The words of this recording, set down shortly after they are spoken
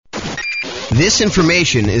This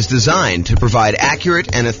information is designed to provide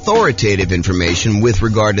accurate and authoritative information with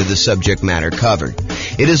regard to the subject matter covered.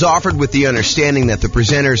 It is offered with the understanding that the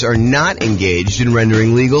presenters are not engaged in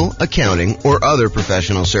rendering legal, accounting, or other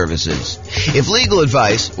professional services. If legal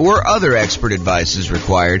advice or other expert advice is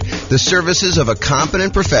required, the services of a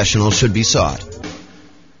competent professional should be sought.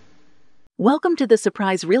 Welcome to the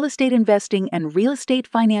Surprise Real Estate Investing and Real Estate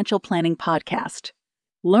Financial Planning Podcast.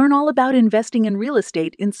 Learn all about investing in real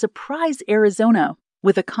estate in Surprise, Arizona,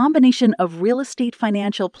 with a combination of real estate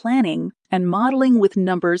financial planning and modeling with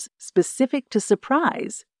numbers specific to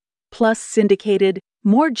Surprise, plus syndicated,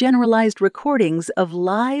 more generalized recordings of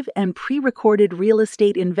live and pre-recorded real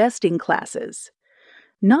estate investing classes.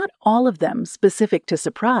 Not all of them specific to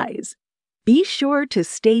Surprise. Be sure to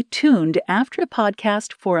stay tuned after the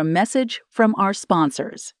podcast for a message from our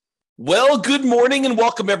sponsors. Well, good morning and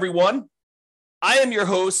welcome, everyone. I am your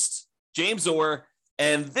host, James Orr,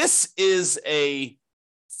 and this is a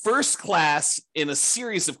first class in a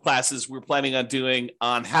series of classes we're planning on doing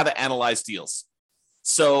on how to analyze deals.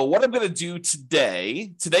 So what I'm going to do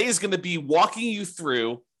today is going to be walking you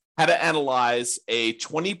through how to analyze a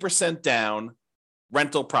 20% down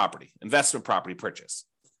rental property, investment property purchase.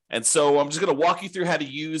 And so I'm just going to walk you through how to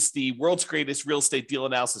use the world's greatest real estate deal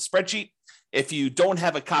analysis spreadsheet. If you don't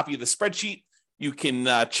have a copy of the spreadsheet, you can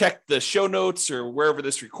check the show notes or wherever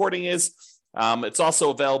this recording is. It's also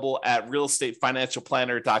available at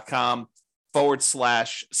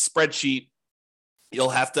realestateFinancialPlanner.com/spreadsheet. You'll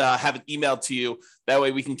have to have it emailed to you. That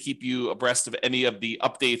way we can keep you abreast of any of the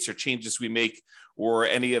updates or changes we make or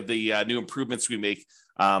any of the new improvements we make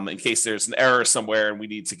in case there's an error somewhere and we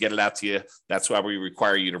need to get it out to you. That's why we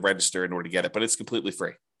require you to register in order to get it, but it's completely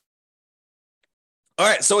free. All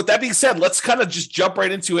right, so with that being said, let's kind of just jump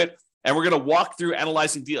right into it. And we're going to walk through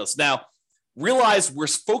analyzing deals. Now, realize we're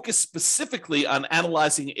focused specifically on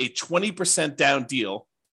analyzing a 20% down deal.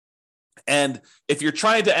 And if you're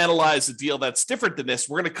trying to analyze a deal that's different than this,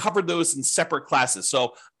 we're going to cover those in separate classes.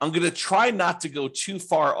 So I'm going to try not to go too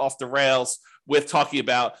far off the rails with talking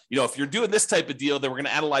about, if you're doing this type of deal, then we're going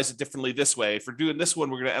to analyze it differently this way. If we're doing this one,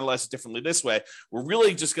 we're going to analyze it differently this way. We're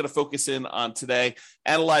really just going to focus in on today,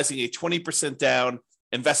 analyzing a 20% down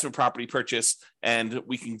investment property purchase, and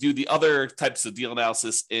we can do the other types of deal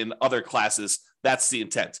analysis in other classes. That's the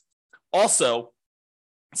intent. Also,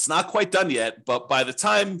 it's not quite done yet, but by the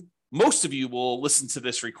time most of you will listen to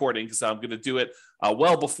this recording, because I'm going to do it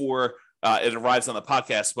well before it arrives on the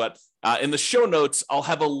podcast, but in the show notes, I'll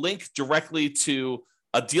have a link directly to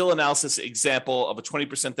a deal analysis example of a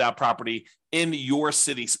 20% down property in your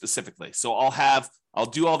city specifically. So I'll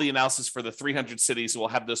do all the analysis for the 300 cities. We'll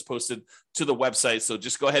have those posted to the website. So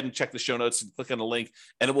just go ahead and check the show notes and click on the link,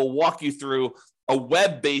 and it will walk you through a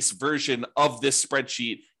web-based version of this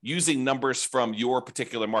spreadsheet using numbers from your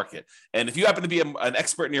particular market. And if you happen to be an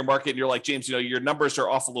expert in your market and you're like, James, your numbers are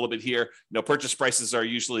off a little bit here. Purchase prices are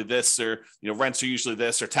usually this, or, rents are usually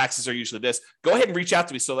this, or taxes are usually this. Go ahead and reach out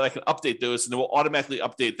to me so that I can update those, and it will automatically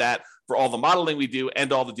update that for all the modeling we do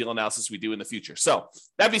and all the deal analysis we do in the future. So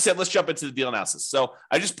that being said, let's jump into the deal analysis. So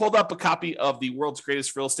I just pulled up a copy of the world's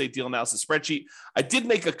greatest real estate deal analysis spreadsheet. I did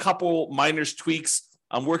make a couple minor tweaks.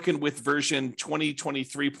 I'm working with version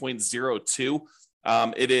 2023.02.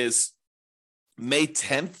 It is May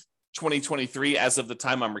 10th, 2023, as of the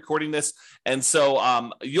time I'm recording this. And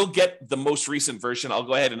so you'll get the most recent version. I'll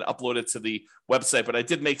go ahead and upload it to the website, but I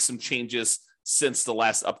did make some changes since the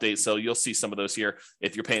last update. So you'll see some of those here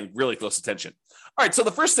if you're paying really close attention. All right. So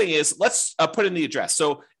the first thing is let's put in the address.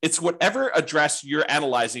 So it's whatever address you're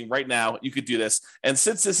analyzing right now, you could do this. And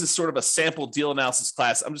since this is sort of a sample deal analysis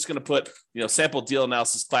class, I'm just going to put, sample deal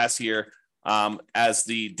analysis class here as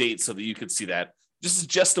the date so that you could see that. This is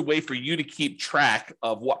just a way for you to keep track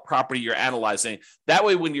of what property you're analyzing. That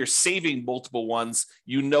way, when you're saving multiple ones,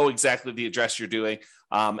 you know exactly the address you're doing.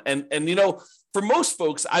 And for most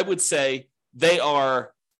folks, I would say they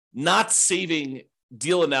are not saving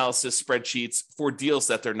deal analysis spreadsheets for deals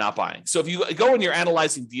that they're not buying. So if you go and you're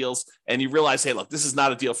analyzing deals and you realize, hey, look, this is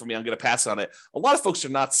not a deal for me, I'm going to pass on it. A lot of folks are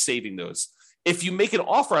not saving those. If you make an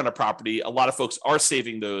offer on a property, a lot of folks are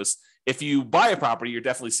saving those. If you buy a property, you're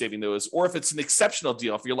definitely saving those. Or if it's an exceptional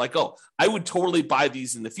deal, if you're like, oh, I would totally buy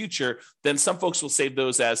these in the future, then some folks will save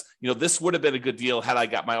those as, this would have been a good deal had I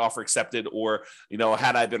got my offer accepted, or,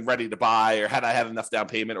 had I been ready to buy, or had I had enough down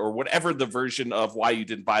payment, or whatever the version of why you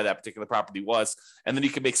didn't buy that particular property was. And then you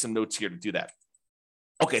can make some notes here to do that.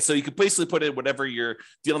 Okay, so you could basically put in whatever your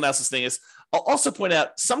deal analysis thing is. I'll also point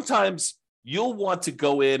out sometimes you'll want to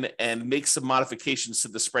go in and make some modifications to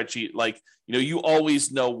the spreadsheet. Like, you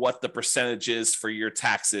always know what the percentage is for your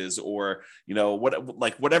taxes, or,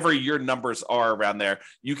 whatever your numbers are around there.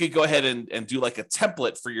 You could go ahead and do like a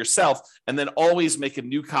template for yourself, and then always make a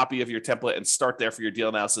new copy of your template and start there for your deal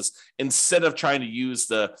analysis, instead of trying to use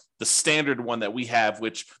the standard one that we have,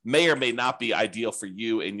 which may or may not be ideal for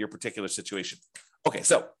you in your particular situation. Okay,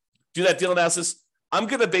 so do that deal analysis. I'm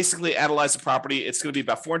going to basically analyze the property. It's going to be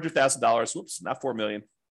about $400,000. Whoops, not $4 million.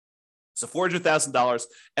 So $400,000,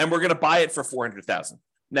 and we're going to buy it for $400,000.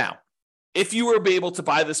 Now, if you were able to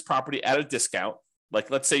buy this property at a discount,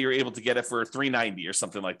 like let's say you're able to get it for $390 or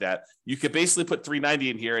something like that, you could basically put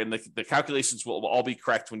 $390 in here, and the calculations will all be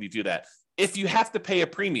correct when you do that. If you have to pay a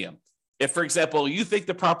premium, if, for example, you think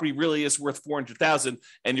the property really is worth $400,000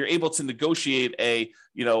 and you're able to negotiate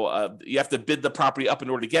you have to bid the property up in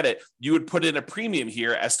order to get it, you would put in a premium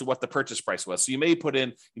here as to what the purchase price was. So you may put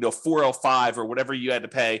in, $405 or whatever you had to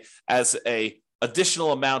pay as a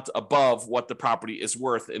additional amount above what the property is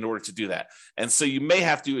worth in order to do that. And so you may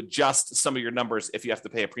have to adjust some of your numbers if you have to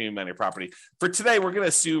pay a premium on your property. For today, we're going to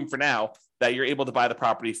assume for now that you're able to buy the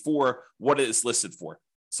property for what it is listed for.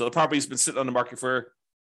 So the property's been sitting on the market for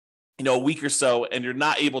a week or so, and you're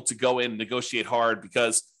not able to go in and negotiate hard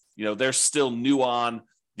because, they're still new on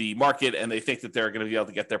the market and they think that they're going to be able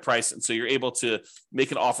to get their price. And so you're able to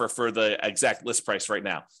make an offer for the exact list price right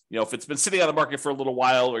now. If it's been sitting on the market for a little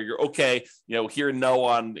while, or you're okay, hear no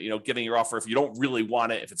on, getting your offer. If you don't really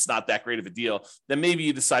want it, if it's not that great of a deal, then maybe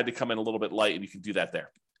you decide to come in a little bit light, and you can do that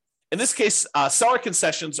there. In this case, seller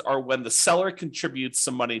concessions are when the seller contributes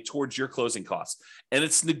some money towards your closing costs, and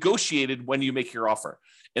it's negotiated when you make your offer.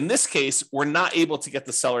 In this case, we're not able to get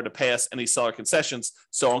the seller to pay us any seller concessions,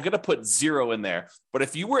 so I'm going to put 0 in there. But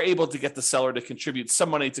if you were able to get the seller to contribute some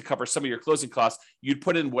money to cover some of your closing costs, you'd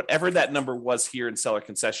put in whatever that number was here in seller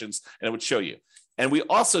concessions, and it would show you. And we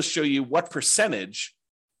also show you what percentage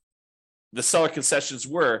the seller concessions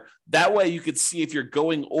were. That way you could see if you're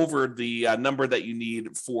going over the number that you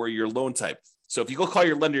need for your loan type. So if you go call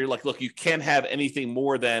your lender, you're like, look, you can't have anything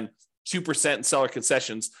more than 2% in seller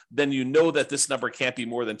concessions, then you know that this number can't be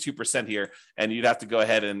more than 2% here. And you'd have to go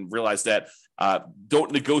ahead and realize that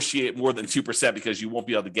don't negotiate more than 2% because you won't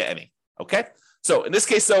be able to get any. Okay. So in this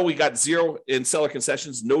case, though, we got 0 in seller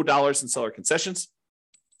concessions, no dollars in seller concessions.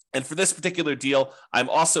 And for this particular deal, I'm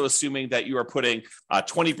also assuming that you are putting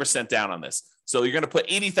 20% down on this. So you're going to put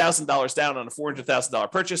 $80,000 down on a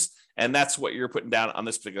 $400,000 purchase, and that's what you're putting down on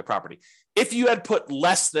this particular property. If you had put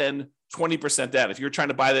less than 20% down, if you're trying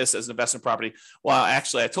to buy this as an investment property, well,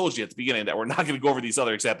 actually, I told you at the beginning that we're not going to go over these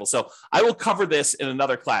other examples. So I will cover this in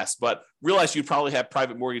another class, but realize you'd probably have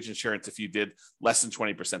private mortgage insurance if you did less than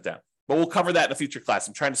 20% down. But we'll cover that in a future class.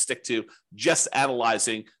 I'm trying to stick to just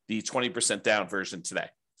analyzing the 20% down version today.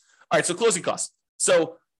 All right, so closing costs.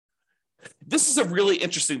 So this is a really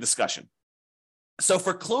interesting discussion. So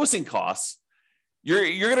for closing costs, you're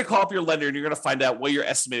going to call up your lender and you're going to find out what your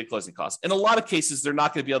estimated closing costs. In a lot of cases, they're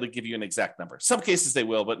not going to be able to give you an exact number. Some cases they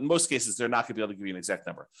will, but in most cases, they're not going to be able to give you an exact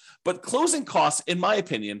number. But closing costs, in my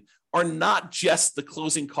opinion, are not just the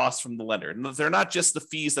closing costs from the lender. They're not just the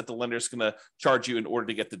fees that the lender is going to charge you in order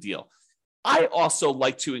to get the deal. I also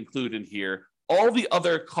like to include in here all the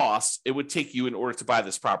other costs it would take you in order to buy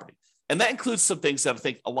this property. And that includes some things that I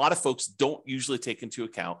think a lot of folks don't usually take into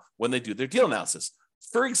account when they do their deal analysis.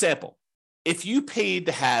 For example, if you paid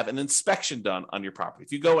to have an inspection done on your property,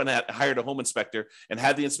 if you go and hired a home inspector and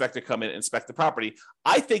had the inspector come in and inspect the property,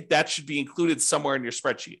 I think that should be included somewhere in your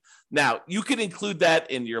spreadsheet. Now, you can include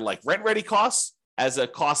that in your rent ready costs as a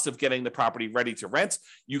cost of getting the property ready to rent.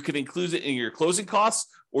 You can include it in your closing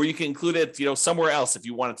costs, or you can include it, somewhere else if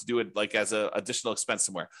you wanted to do it as an additional expense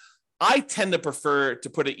somewhere. I tend to prefer to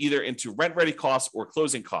put it either into rent ready costs or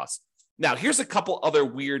closing costs. Now, here's a couple other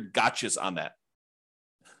weird gotchas on that.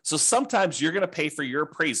 So sometimes you're going to pay for your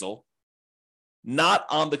appraisal not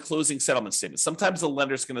on the closing settlement statement. Sometimes the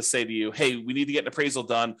lender is going to say to you, hey, we need to get an appraisal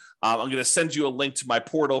done. I'm going to send you a link to my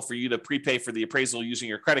portal for you to prepay for the appraisal using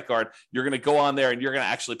your credit card. You're going to go on there and you're going to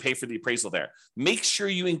actually pay for the appraisal there. Make sure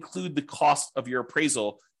you include the cost of your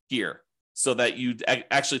appraisal here so that you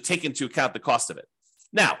actually take into account the cost of it.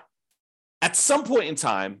 Now, at some point in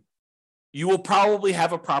time, you will probably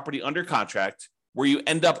have a property under contract where you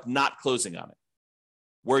end up not closing on it,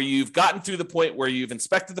 where you've gotten through the point where you've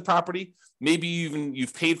inspected the property, maybe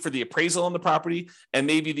you've paid for the appraisal on the property, and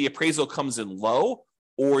maybe the appraisal comes in low,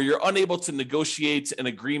 or you're unable to negotiate an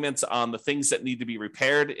agreement on the things that need to be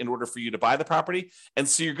repaired in order for you to buy the property. And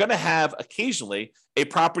so you're going to have occasionally a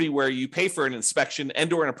property where you pay for an inspection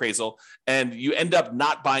and or an appraisal, and you end up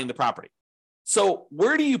not buying the property. So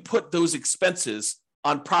where do you put those expenses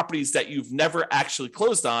on properties that you've never actually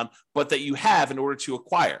closed on, but that you have in order to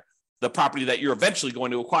acquire the property that you're eventually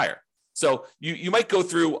going to acquire. So you might go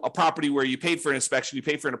through a property where you paid for an inspection, you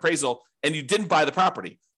paid for an appraisal, and you didn't buy the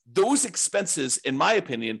property. Those expenses, in my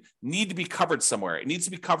opinion, need to be covered somewhere. It needs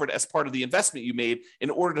to be covered as part of the investment you made in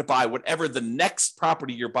order to buy whatever the next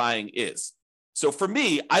property you're buying is. So for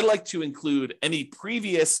me, I like to include any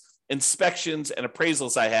previous inspections and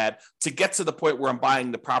appraisals I had to get to the point where I'm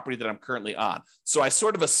buying the property that I'm currently on. So I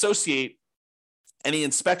sort of associate any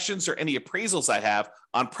inspections or any appraisals I have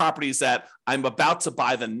on properties that I'm about to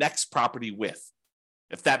buy the next property with,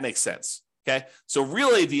 if that makes sense. Okay. So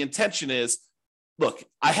really the intention is, look,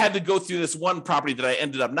 I had to go through this one property that I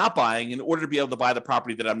ended up not buying in order to be able to buy the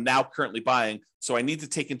property that I'm now currently buying. So I need to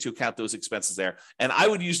take into account those expenses there. And I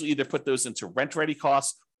would usually either put those into rent ready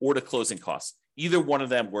costs or to closing costs. Either one of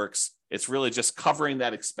them works. It's really just covering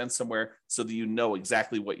that expense somewhere so that you know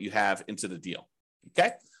exactly what you have into the deal.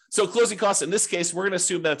 Okay. So closing costs, in this case, we're going to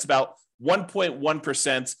assume that it's about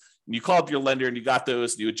 1.1%. You call up your lender and you got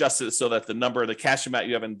those, and you adjust it so that the number, the cash amount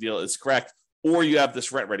you have in the deal is correct, or you have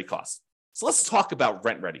this rent ready cost. So let's talk about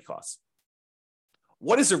rent ready costs.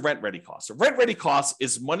 What is a rent ready cost? A rent ready cost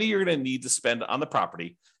is money you're going to need to spend on the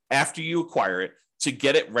property after you acquire it to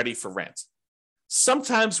get it ready for rent.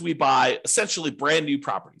 Sometimes we buy essentially brand new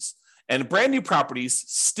properties, and brand new properties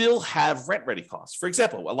still have rent ready costs. For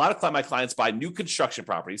example, a lot of my clients buy new construction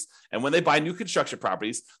properties, and when they buy new construction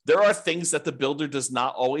properties, there are things that the builder does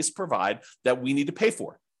not always provide that we need to pay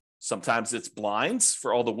for. Sometimes it's blinds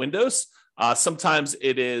for all the windows. Sometimes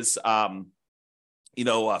it is,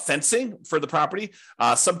 fencing for the property.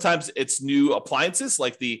 Sometimes it's new appliances,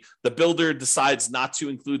 like the builder decides not to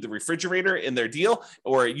include the refrigerator in their deal,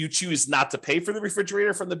 or you choose not to pay for the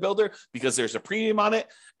refrigerator from the builder because there's a premium on it.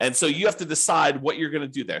 And so you have to decide what you're going to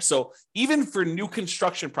do there. So even for new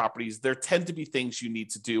construction properties, there tend to be things you need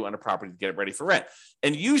to do on a property to get it ready for rent.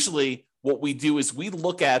 And usually what we do is we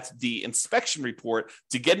look at the inspection report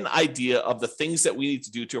to get an idea of the things that we need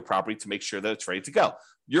to do to a property to make sure that it's ready to go.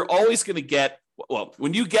 You're always going to get,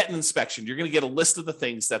 when you get an inspection, you're going to get a list of the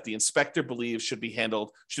things that the inspector believes should be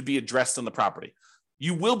handled, should be addressed on the property.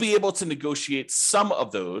 You will be able to negotiate some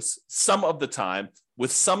of those, some of the time,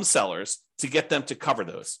 with some sellers to get them to cover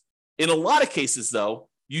those. In a lot of cases, though,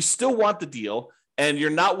 you still want the deal and you're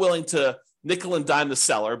not willing to nickel and dime the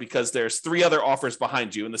seller because there's 3 other offers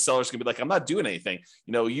behind you, and the seller's gonna be like, I'm not doing anything.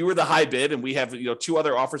 You were the high bid and we have 2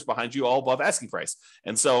 other offers behind you all above asking price.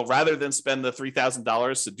 And so rather than spend the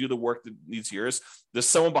 $3,000 to do the work that needs yours, there's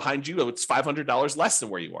someone behind you, it's $500 less than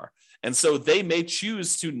where you are. And so they may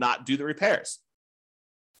choose to not do the repairs.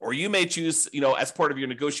 Or you may choose, as part of your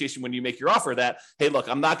negotiation when you make your offer that, hey, look,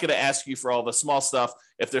 I'm not going to ask you for all the small stuff.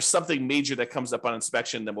 If there's something major that comes up on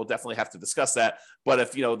inspection, then we'll definitely have to discuss that. But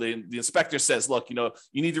if, the inspector says, look, you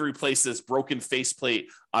need to replace this broken faceplate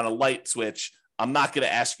on a light switch, I'm not going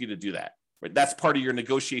to ask you to do that. Right? That's part of your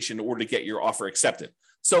negotiation in order to get your offer accepted.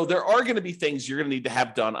 So there are going to be things you're going to need to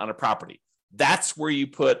have done on a property. That's where you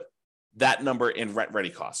put that number in rent ready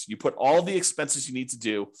costs. You put all the expenses you need to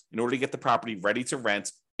do in order to get the property ready to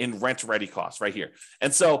rent in rent ready costs right here.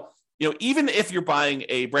 And so, even if you're buying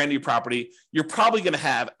a brand new property, you're probably going to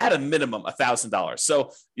have at a minimum $1,000.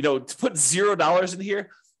 So, to put $0 in here,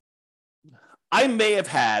 I may have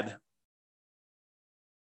had,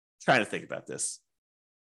 trying to think about this.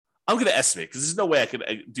 I'm going to estimate because there's no way I could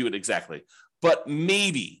do it exactly, but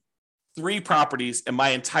maybe 3 properties in my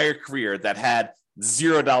entire career that had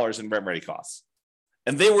 $0 in rent ready costs.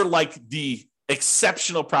 And they were like the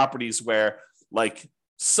exceptional properties where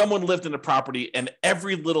someone lived in a property and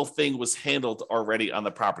every little thing was handled already on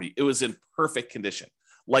the property. It was in perfect condition,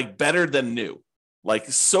 better than new,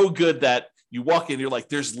 so good that you walk in, you're like,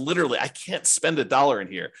 there's literally, I can't spend $1 in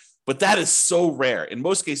here. But that is so rare. In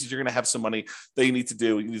most cases, you're going to have some money that you need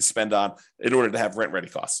to spend on in order to have rent ready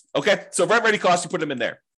costs. Okay. So rent ready costs, you put them in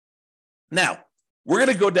there. Now, we're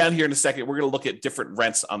going to go down here in a second. We're going to look at different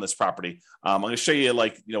rents on this property. I'm going to show you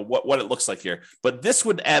what it looks like here. But this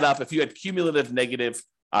would add up if you had cumulative negative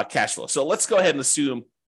cash flow. So let's go ahead and assume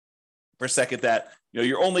for a second that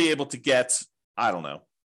you're only able to get, I don't know,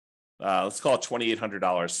 let's call it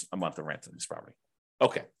 $2,800 a month of rent on this property.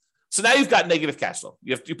 Okay. So now you've got negative cash flow.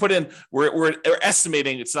 You put in, we're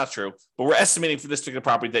estimating, it's not true, but we're estimating for this particular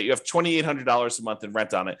property that you have $2,800 a month in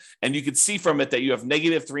rent on it. And you can see from it that you have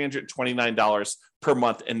negative $329 per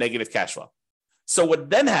month in negative cash flow. So what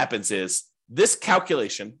then happens is this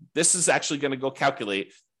calculation, this is actually going to go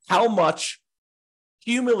calculate how much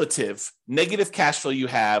cumulative negative cash flow you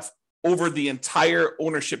have over the entire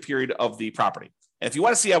ownership period of the property. And if you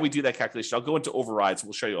want to see how we do that calculation, I'll go into overrides.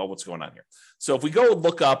 We'll show you all what's going on here. So if we go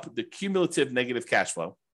look up the cumulative negative cash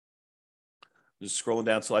flow, just scrolling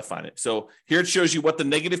down until I find it. So here it shows you what the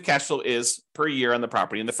negative cash flow is per year on the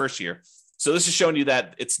property in the first year. So this is showing you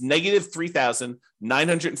that it's negative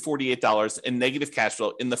 $3,948 in negative cash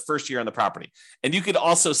flow in the first year on the property. And you could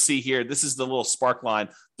also see here, this is the little spark line.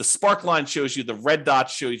 The spark line shows you, the red dot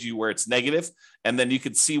shows you where it's negative, and then you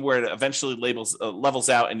can see where it eventually levels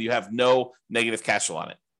out and you have no negative cash flow on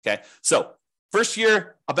it. Okay, so first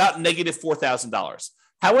year, about negative $4,000.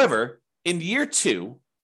 However, in year two,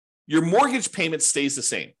 your mortgage payment stays the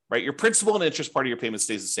same, right? Your principal and interest part of your payment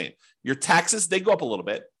stays the same. Your taxes, they go up a little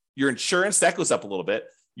bit. Your insurance, that goes up a little bit.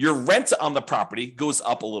 Your rent on the property goes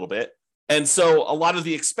up a little bit. And so a lot of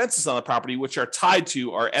the expenses on the property, which are tied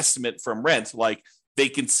to our estimate from rent, like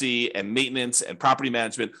vacancy and maintenance and property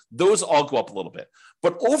management, those all go up a little bit.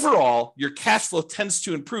 But overall, your cash flow tends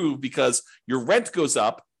to improve because your rent goes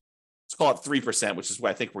up. Let's call it 3%, which is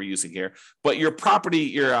what I think we're using here. But your property,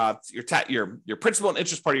 your principal and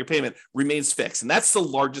interest part of your payment remains fixed. And that's the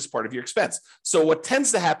largest part of your expense. So what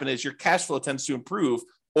tends to happen is your cash flow tends to improve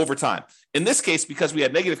over time. In this case, because we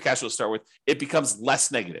had negative cash flow to start with, it becomes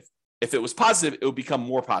less negative. If it was positive, it would become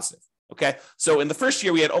more positive. Okay. So in the first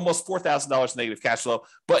year, we had almost $4,000 negative cash flow.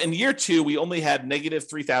 But in year two, we only had negative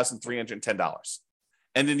 $3,310.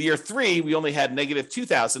 And in year three, we only had negative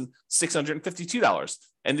 $2,652.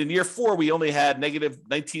 And in year four, we only had negative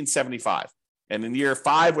 $1,975. And in year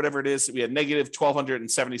five, whatever it is, we had negative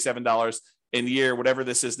 $1,277. In year, whatever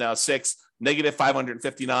this is now, six, negative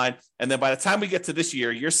 $559. And then by the time we get to this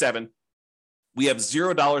year, year seven, we have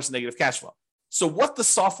 $0 negative cash flow. So what the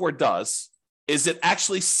software does is it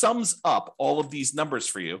actually sums up all of these numbers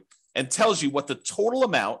for you and tells you what the total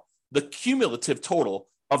amount, the cumulative total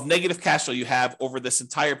of negative cash flow you have over this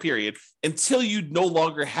entire period until you no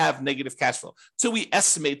longer have negative cash flow. So we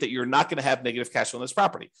estimate that you're not going to have negative cash flow on this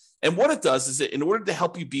property. And what it does is that in order to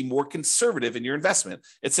help you be more conservative in your investment,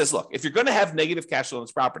 it says, look, if you're going to have negative cash flow on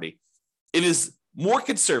this property, it is more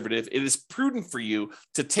conservative. It is prudent for you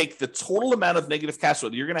to take the total amount of negative cash flow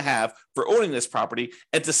that you're going to have for owning this property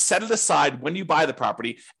and to set it aside when you buy the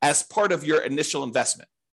property as part of your initial investment.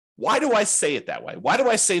 Why do I say it that way? Why do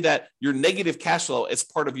I say that your negative cash flow is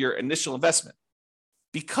part of your initial investment?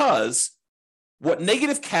 Because what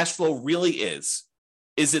negative cash flow really is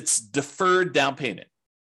it's deferred down payment.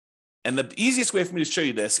 And the easiest way for me to show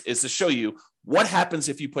you this is to show you what happens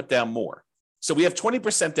if you put down more. So we have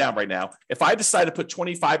 20% down right now. If I decide to put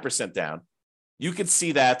 25% down, you can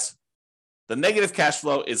see that the negative cash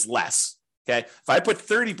flow is less. Okay. If I put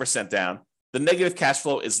 30% down, the negative cash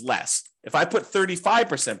flow is less. If I put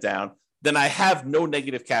 35% down, then I have no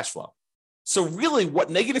negative cash flow. So really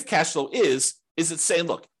what negative cash flow is it's saying,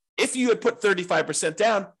 look, if you had put 35%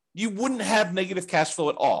 down, you wouldn't have negative cash flow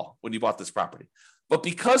at all when you bought this property. But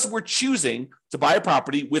because we're choosing to buy a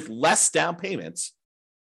property with less down payments,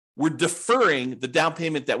 we're deferring the down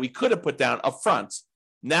payment that we could have put down up front.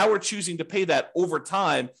 Now we're choosing to pay that over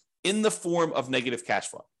time in the form of negative cash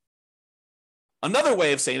flow. Another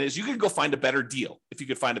way of saying it is you could go find a better deal if you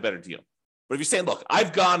could find a better deal. But if you're saying, look,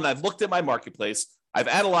 I've gone and I've looked at my marketplace, I've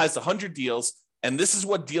analyzed 100 deals, and this is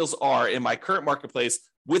what deals are in my current marketplace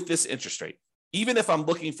with this interest rate, even if I'm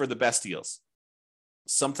looking for the best deals.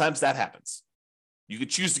 Sometimes that happens. You could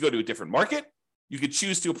choose to go to a different market. You could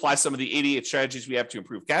choose to apply some of the 88 strategies we have to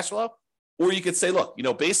improve cash flow. Or you could say, look,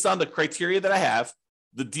 based on the criteria that I have,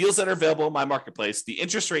 the deals that are available in my marketplace, the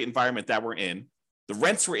interest rate environment that we're in, the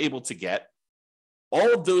rents we're able to get,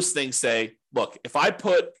 all of those things say, look, if I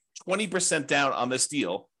put 20% down on this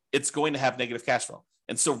deal, it's going to have negative cash flow.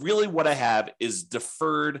 And so really what I have is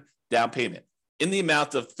deferred down payment in the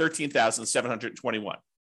amount of $13,721.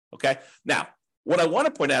 Okay. Now, what I want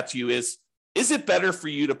to point out to you is it better for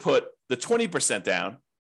you to put the 20% down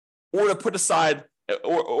or to put aside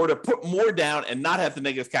or to put more down and not have the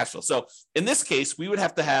negative cash flow? So in this case, we would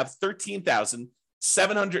have to have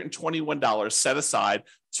 $13,721 set aside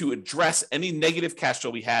to address any negative cash flow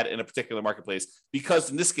we had in a particular marketplace, because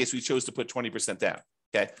in this case, we chose to put 20% down.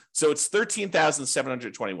 Okay. So it's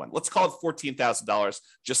 $13,721. Let's call it $14,000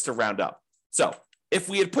 just to round up. So if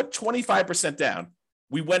we had put 25% down,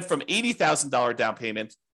 we went from $80,000 down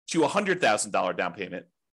payment to $100,000 down payment,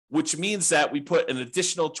 which means that we put an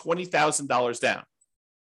additional $20,000 down.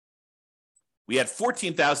 We had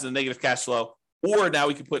 $14,000 in negative cash flow, or now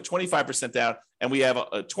we can put 25% down and we have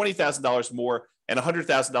 $20,000 more and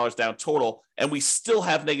 $100,000 down total, and we still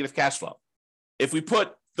have negative cash flow. If we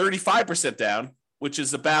put 35% down, which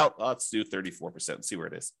is about, let's do 34% and see where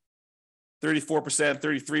it is. 34%,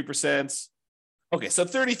 33%. Okay, so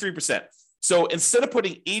 33%. So instead of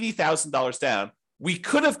putting $80,000 down, we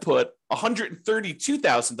could have put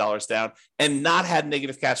 $132,000 down and not had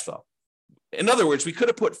negative cash flow. In other words, we could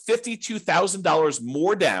have put $52,000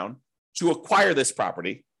 more down to acquire this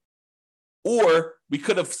property, or we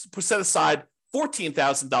could have set aside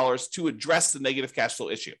 $14,000 to address the negative cash flow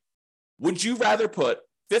issue. Would you rather put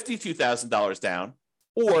 $52,000 down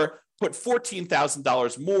or put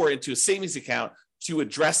 $14,000 more into a savings account to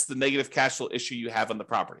address the negative cash flow issue you have on the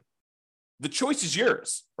property? The choice is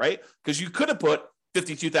yours, right? Because you could have put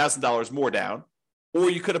 $52,000 more down, or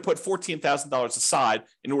you could have put $14,000 aside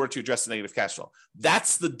in order to address the negative cash flow.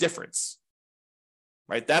 That's the difference,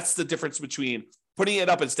 right? That's the difference between putting it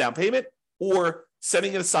up as down payment or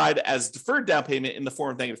setting it aside as deferred down payment in the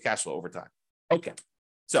form of negative cash flow over time. Okay,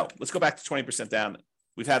 so let's go back to 20% down.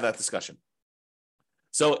 We've had that discussion.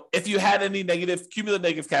 So if you had any cumulative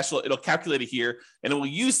negative cash flow, it'll calculate it here, and it will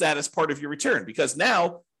use that as part of your return, because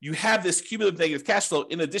now you have this cumulative negative cash flow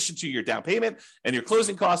in addition to your down payment and your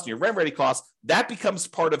closing costs and your rent ready costs. That becomes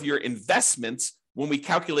part of your investments when we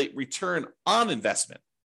calculate return on investment,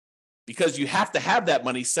 because you have to have that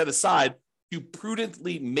money set aside to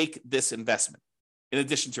prudently make this investment in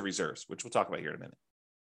addition to reserves, which we'll talk about here in a minute.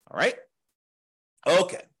 All right.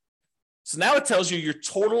 Okay. So now it tells you your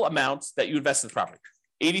total amounts that you invest in the property.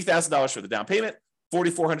 $80,000 for the down payment,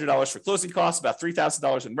 $4,400 for closing costs, about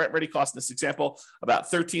 $3,000 in rent ready costs in this example,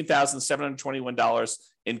 about $13,721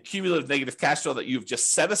 in cumulative negative cash flow that you've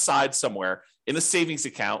just set aside somewhere in a savings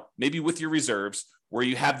account, maybe with your reserves, where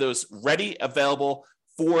you have those ready, available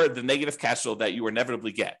for the negative cash flow that you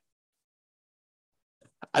inevitably get.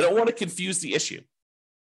 I don't want to confuse the issue.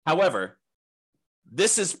 However,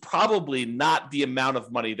 this is probably not the amount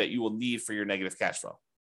of money that you will need for your negative cash flow,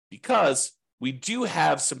 because we do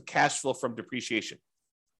have some cash flow from depreciation.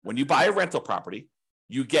 When you buy a rental property,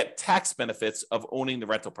 you get tax benefits of owning the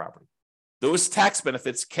rental property. Those tax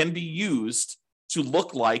benefits can be used to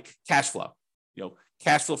look like cash flow,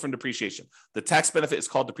 cash flow from depreciation. The tax benefit is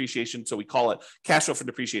called depreciation, so we call it cash flow from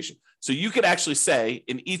depreciation. So you could actually say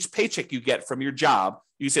in each paycheck you get from your job,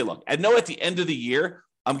 you say, look, I know at the end of the year,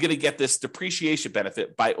 I'm going to get this depreciation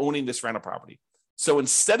benefit by owning this rental property. So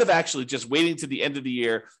instead of actually just waiting to the end of the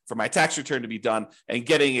year for my tax return to be done and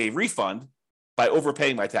getting a refund by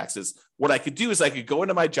overpaying my taxes, what I could do is I could go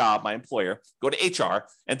into my job, my employer, go to HR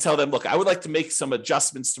and tell them, look, I would like to make some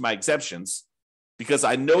adjustments to my exemptions because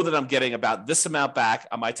I know that I'm getting about this amount back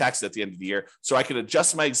on my taxes at the end of the year. So I can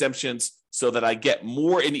adjust my exemptions so that I get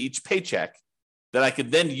more in each paycheck that I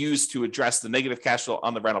could then use to address the negative cash flow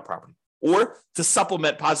on the rental property, or to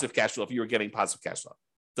supplement positive cash flow if you were getting positive cash flow.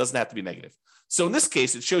 It doesn't have to be negative. So in this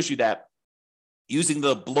case, it shows you that using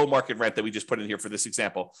the below market rent that we just put in here for this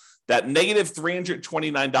example, that negative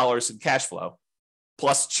 $329 in cash flow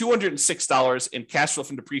plus $206 in cash flow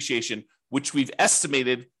from depreciation, which we've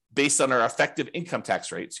estimated based on our effective income tax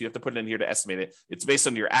rate. So you have to put it in here to estimate it. It's based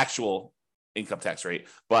on your actual income tax rate.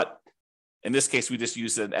 But in this case, we just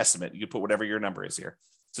use an estimate. You can put whatever your number is here.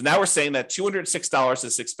 So now we're saying that $206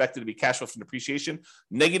 is expected to be cash flow from depreciation,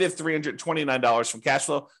 negative $329 from cash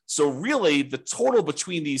flow. So really the total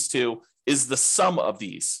between these two is the sum of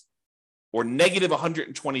these, or negative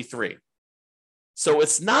 123. So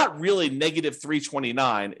it's not really negative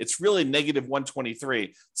 329. It's really negative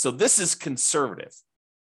 123. So this is conservative.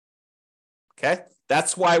 Okay.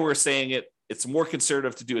 That's why we're saying it's more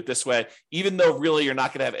conservative to do it this way, even though really you're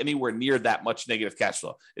not going to have anywhere near that much negative cash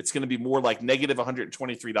flow. It's going to be more like negative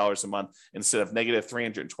 $123 a month instead of negative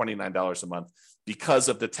 $329 a month because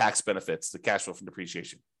of the tax benefits, the cash flow from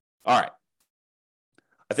depreciation. All right.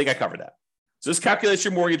 I think I covered that. So this calculates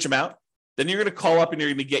your mortgage amount. Then you're going to call up and you're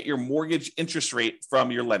going to get your mortgage interest rate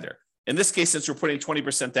from your lender. In this case, since we're putting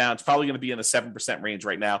 20% down, it's probably going to be in the 7% range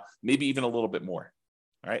right now, maybe even a little bit more.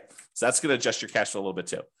 All right. So that's going to adjust your cash flow a little bit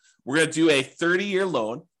too. We're going to do a 30-year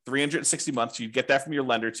loan, 360 months. You'd get that from your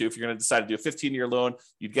lender too. If you're going to decide to do a 15-year loan,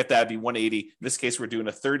 you'd get that, it'd be 180. In this case, we're doing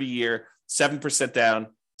a 30-year, 7% down,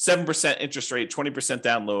 7% interest rate, 20%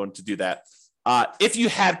 down loan to do that. If you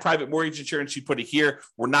had private mortgage insurance, you'd put it here.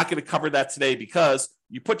 We're not going to cover that today because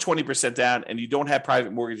you put 20% down and you don't have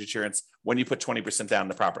private mortgage insurance when you put 20% down in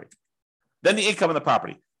the property. Then the income of the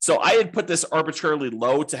property. So I had put this arbitrarily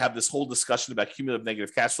low to have this whole discussion about cumulative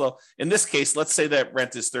negative cash flow. In this case, let's say that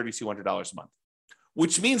rent is $3,200 a month,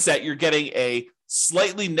 which means that you're getting a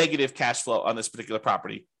slightly negative cash flow on this particular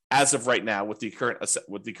property as of right now with the current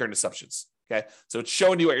assumptions. Okay, so it's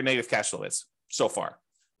showing you what your negative cash flow is so far,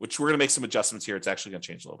 which we're going to make some adjustments here. It's actually going to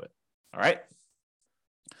change a little bit. All right,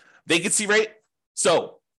 vacancy rate.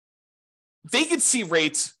 So vacancy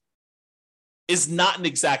rate is not an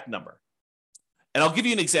exact number. And I'll give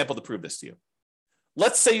you an example to prove this to you.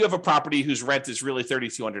 let's say you have a property whose rent is really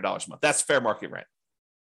 $3,200 a month. That's fair market rent.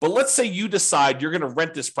 But let's say you decide you're going to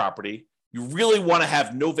rent this property. You really want to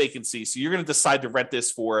have no vacancy. So you're going to decide to rent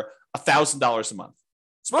this for $1,000 a month.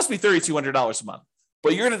 It's supposed to be $3,200 a month,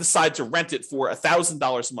 but you're going to decide to rent it for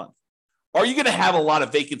 $1,000 a month. Are you going to have a lot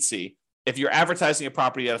of vacancy if you're advertising a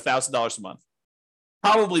property at $1,000 a month?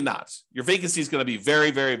 Probably not. Your vacancy is going to be very,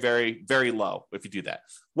 very, very, very low if you do that.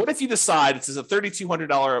 What if you decide it's a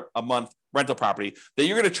 $3,200 a month rental property that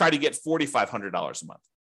you're going to try to get $4,500 a month?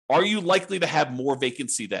 Are you likely to have more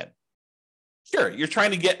vacancy then? Sure, you're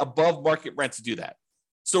trying to get above market rent to do that.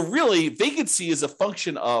 So really, vacancy is a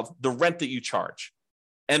function of the rent that you charge.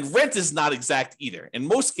 And rent is not exact either. In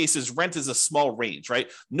most cases, rent is a small range, right?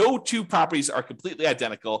 No two properties are completely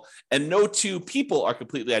identical, and no two people are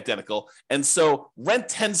completely identical. And so rent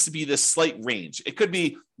tends to be this slight range. It could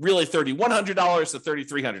be really $3,100 to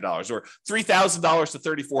 $3,300 or $3,000 to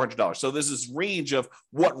 $3,400. So there's this range of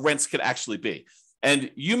what rents could actually be.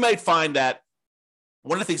 And you might find that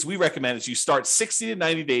one of the things we recommend is you start 60 to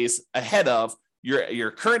 90 days ahead of your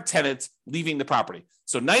current tenant leaving the property.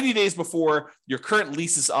 So 90 days before your current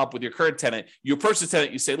lease is up with your current tenant, you approach the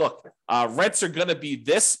tenant, you say, look, rents are going to be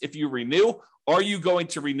this if you renew. Are you going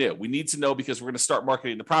to renew? We need to know because we're going to start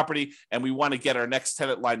marketing the property and we want to get our next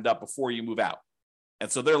tenant lined up before you move out.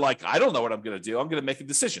 And so they're like, I don't know what I'm going to do. I'm going to make a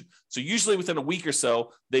decision. So usually within a week or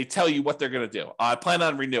so, they tell you what they're going to do. I plan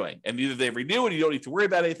on renewing. And either they renew and you don't need to worry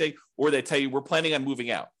about anything, or they tell you we're planning on moving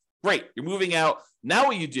out. Great, you're moving out. Now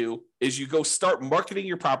what you do is you go start marketing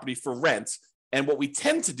your property for rent. And what we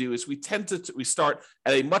tend to do is we start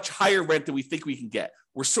at a much higher rent than we think we can get.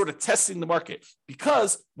 We're sort of testing the market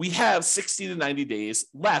because we have 60 to 90 days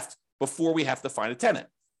left before we have to find a tenant.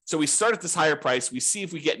 So we start at this higher price. We see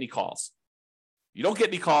if we get any calls. You don't get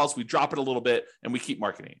any calls, we drop it a little bit and we keep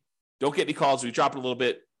marketing. Don't get any calls, we drop it a little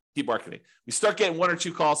bit, keep marketing. We start getting one or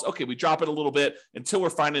two calls. Okay, we drop it a little bit until we're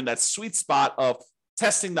finding that sweet spot of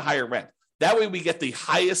testing the higher rent. That way we get the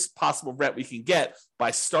highest possible rent we can get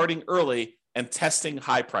by starting early and testing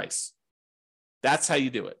high price. That's how you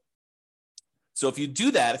do it. So if you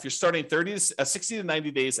do that, if you're starting 60 to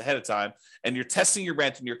 90 days ahead of time and you're testing your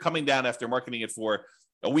rent and you're coming down after marketing it for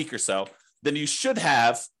a week or so, then you should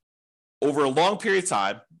have, over a long period of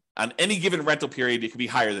time, on any given rental period, it could be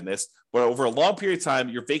higher than this, but over a long period of time,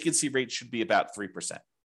 your vacancy rate should be about 3%.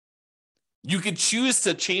 You could choose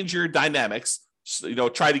to change your dynamics,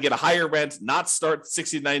 try to get a higher rent, not start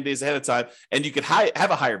 60 to 90 days ahead of time, and you could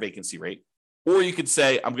have a higher vacancy rate. Or you could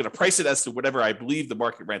say, I'm going to price it as to whatever I believe the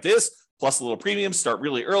market rent is, plus a little premium, start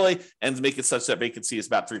really early, and make it such that vacancy is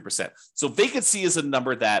about 3%. So vacancy is a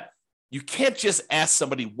number that you can't just ask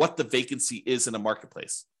somebody what the vacancy is in a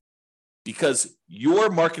marketplace, because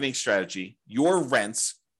your marketing strategy, your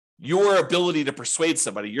rents, your ability to persuade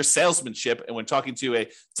somebody, your salesmanship, and when talking to a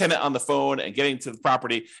tenant on the phone and getting to the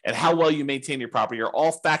property, and how well you maintain your property are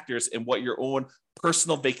all factors in what your own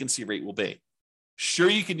personal vacancy rate will be. Sure,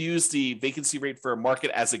 you can use the vacancy rate for a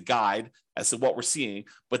market as a guide as to what we're seeing,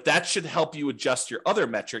 but that should help you adjust your other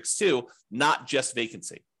metrics too, not just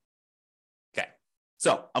vacancy. Okay,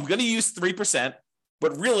 so I'm going to use 3%,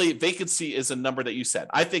 but really vacancy is a number that you said.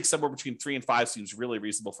 I think somewhere between 3 and 5 seems really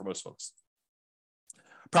reasonable for most folks.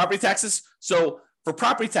 Property taxes. So for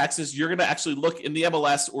property taxes, you're going to actually look in the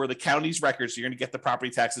MLS or the county's records. You're going to get the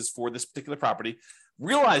property taxes for this particular property.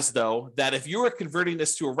 Realize, though, that if you are converting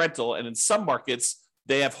this to a rental, and in some markets,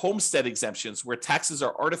 they have homestead exemptions where taxes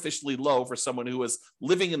are artificially low for someone who is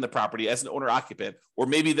living in the property as an owner-occupant, or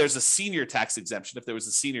maybe there's a senior tax exemption if there was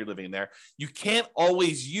a senior living there. You can't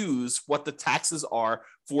always use what the taxes are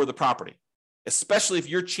for the property, especially if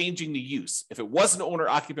you're changing the use. If it was an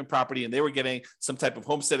owner-occupant property and they were getting some type of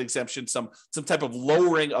homestead exemption, some type of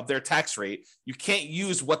lowering of their tax rate, you can't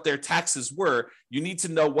use what their taxes were. You need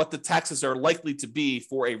to know what the taxes are likely to be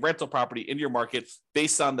for a rental property in your market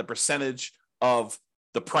based on the percentage of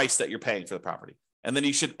the price that you're paying for the property. And then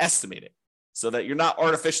you should estimate it so that you're not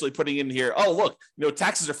artificially putting in here, oh, look,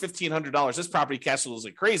 taxes are $1,500. This property cash flows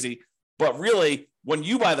like crazy. But really, when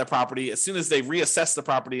you buy the property, as soon as they reassess the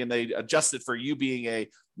property and they adjust it for you being a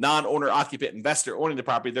non-owner occupant investor owning the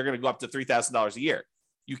property, they're going to go up to $3,000 a year.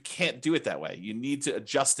 You can't do it that way. You need to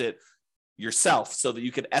adjust it yourself so that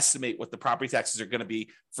you can estimate what the property taxes are going to be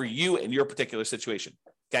for you in your particular situation.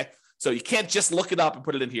 Okay. So you can't just look it up and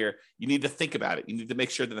put it in here. You need to think about it. You need to make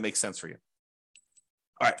sure that it makes sense for you.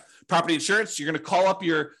 All right. Property insurance. You're going to call up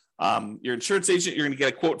your insurance agent. You're going to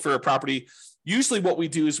get a quote for a property. Usually what we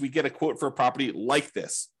do is we get a quote for a property like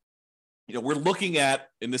this. We're looking at,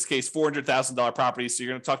 in this case, $400,000 properties. So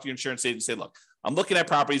you're going to talk to your insurance agent and say, look, I'm looking at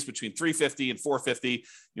properties between $350,000 and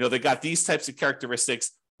 $450,000. They got these types of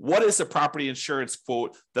characteristics. what is a property insurance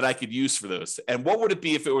quote that I could use for those? And what would it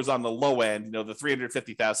be if it was on the low end, the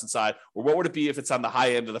 350,000 side, or what would it be if it's on the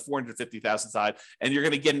high end of the 450,000 side? And you're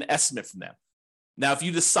going to get an estimate from them. Now, if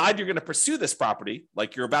you decide you're going to pursue this property,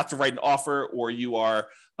 like you're about to write an offer, or you are,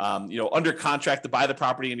 under contract to buy the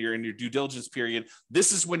property and you're in your due diligence period,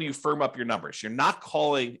 this is when you firm up your numbers. You're not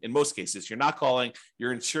calling, in most cases, you're not calling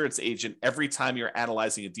your insurance agent every time you're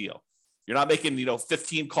analyzing a deal. You're not making,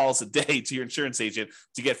 15 calls a day to your insurance agent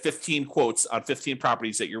to get 15 quotes on 15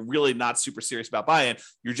 properties that you're really not super serious about buying.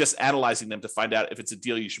 You're just analyzing them to find out if it's a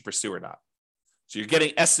deal you should pursue or not. So you're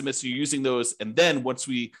getting estimates, you're using those. And then once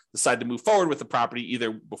we decide to move forward with the property,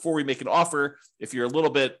 either before we make an offer, if you're a little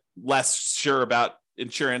bit less sure about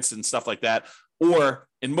insurance and stuff like that, or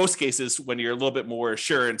in most cases, when you're a little bit more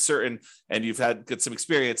sure and certain and you've got some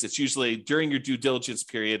experience, it's usually during your due diligence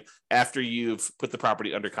period after you've put the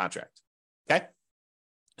property under contract. Okay,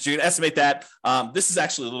 so you're going to estimate that. This is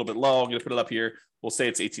actually a little bit low. I'm going to put it up here. We'll say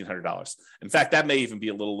it's $1,800. In fact, that may even be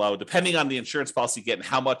a little low, depending on the insurance policy you get and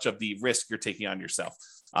how much of the risk you're taking on yourself.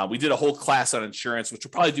 We did a whole class on insurance, which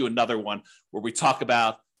we'll probably do another one where we talk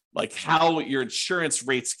about like how your insurance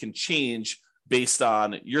rates can change based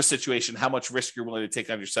on your situation, how much risk you're willing to take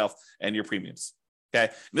on yourself and your premiums. Okay,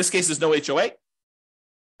 in this case, there's no HOA.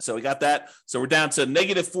 So we got that. So we're down to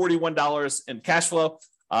negative $41 in cash flow.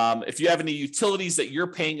 If you have any utilities that you're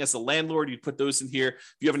paying as a landlord, you put those in here.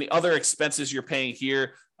 If you have any other expenses you're paying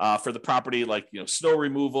here for the property, like snow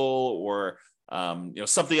removal or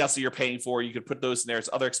something else that you're paying for, you could put those in there as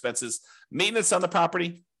other expenses. Maintenance on the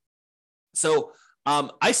property. So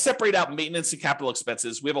I separate out maintenance and capital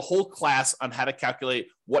expenses. We have a whole class on how to calculate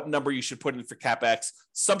what number you should put in for CapEx.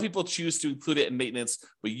 Some people choose to include it in maintenance,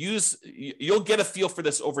 but you'll get a feel for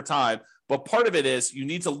this over time. But part of it is you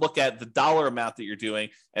need to look at the dollar amount that you're doing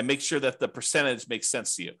and make sure that the percentage makes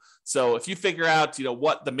sense to you. So if you figure out,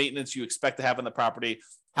 what the maintenance you expect to have on the property,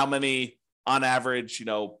 how many on average,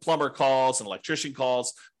 plumber calls and electrician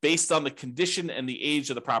calls based on the condition and the age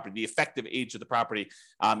of the property, the effective age of the property.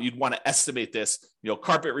 You'd want to estimate this,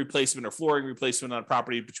 carpet replacement or flooring replacement on a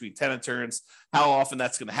property between tenant turns, how often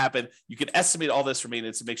that's going to happen. You can estimate all this for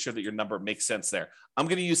maintenance and make sure that your number makes sense there. I'm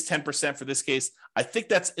going to use 10% for this case. I think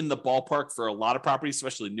that's in the ballpark for a lot of properties,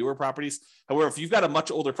 especially newer properties. However, if you've got a much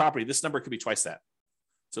older property, this number could be twice that.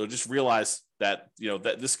 So just realize that,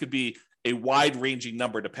 that this could be a wide-ranging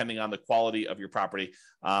number depending on the quality of your property,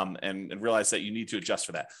 and realize that you need to adjust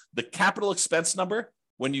for that. The capital expense number,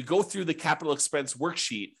 when you go through the capital expense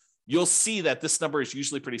worksheet, you'll see that this number is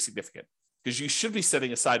usually pretty significant because you should be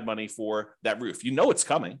setting aside money for that roof. It's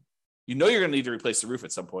coming. You're going to need to replace the roof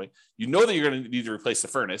at some point. That you're going to need to replace the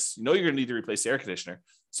furnace. You're going to need to replace the air conditioner.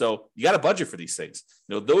 So you got a budget for these things.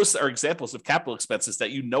 Those are examples of capital expenses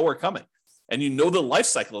that are coming. And the life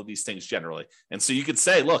cycle of these things generally. And so you could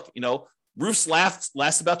say, look, roofs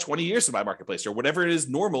last about 20 years in my marketplace or whatever it is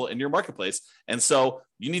normal in your marketplace. And so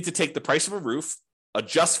you need to take the price of a roof,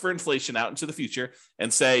 adjust for inflation out into the future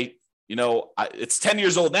and say, it's 10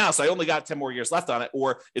 years old now, so I only got 10 more years left on it.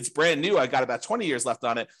 Or it's brand new, I got about 20 years left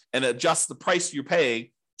on it, and adjust the price you're paying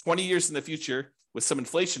 20 years in the future with some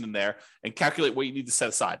inflation in there and calculate what you need to set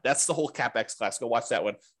aside. That's the whole CapEx class. Go watch that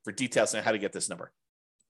one for details on how to get this number.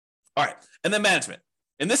 All right. And then management.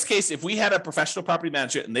 In this case, if we had a professional property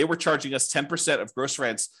manager and they were charging us 10% of gross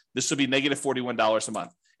rents, this would be negative $41 a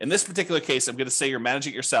month. In this particular case, I'm going to say you're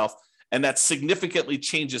managing it yourself, and that significantly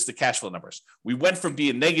changes the cash flow numbers. We went from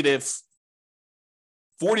being negative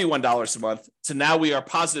 $41 a month to now we are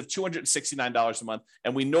positive $269 a month,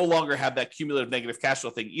 and we no longer have that cumulative negative cash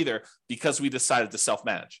flow thing either because we decided to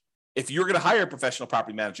self-manage. If you're going to hire a professional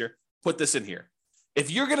property manager, put this in here. If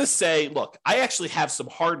you're going to say, look, I actually have some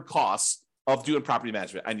hard costs of doing property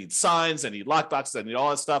management. I need signs, I need lockboxes, I need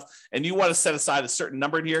all that stuff. And you want to set aside a certain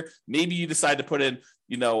number in here. Maybe you decide to put in,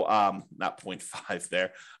 not 0.5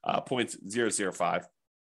 there, 0.005.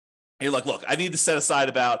 Hey, look, I need to set aside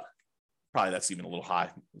about, probably that's even a little high.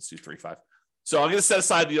 Let's do 3.5. So I'm going to set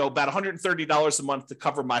aside, about $130 a month to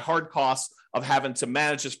cover my hard costs of having to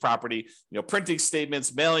manage this property, printing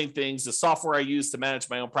statements, mailing things, the software I use to manage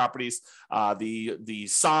my own properties, the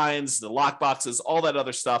signs, the lock boxes, all that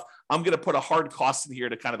other stuff. I'm going to put a hard cost in here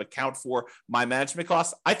to kind of account for my management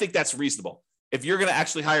costs. I think that's reasonable. If you're going to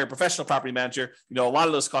actually hire a professional property manager, a lot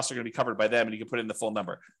of those costs are going to be covered by them and you can put in the full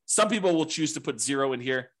number. Some people will choose to put zero in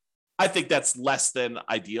here. I think that's less than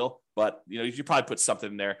ideal, but you should probably put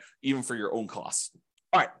something in there even for your own costs.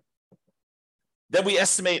 All right. Then we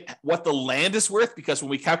estimate what the land is worth because when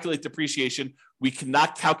we calculate depreciation, we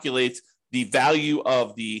cannot calculate the value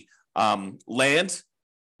of the land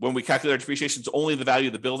when we calculate our depreciation, it's only the value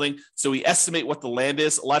of the building. So we estimate what the land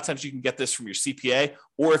is. A lot of times you can get this from your CPA,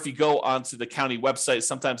 or if you go onto the county website,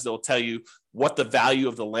 sometimes they'll tell you what the value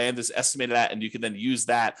of the land is estimated at, and you can then use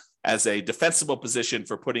that as a defensible position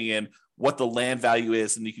for putting in what the land value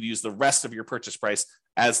is, and you can use the rest of your purchase price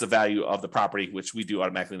as the value of the property, which we do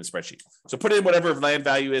automatically in the spreadsheet. So put in whatever land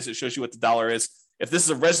value is. It shows you what the dollar is. If this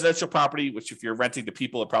is a residential property, which if you're renting to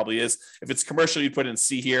people, it probably is. If it's commercial, you put in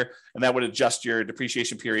C here, and that would adjust your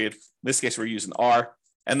depreciation period. In this case, we're using R.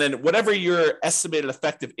 And then whatever your estimated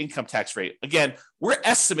effective income tax rate, again, we're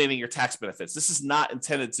estimating your tax benefits. This is not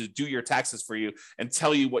intended to do your taxes for you and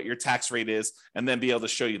tell you what your tax rate is and then be able to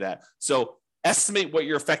show you that. So estimate what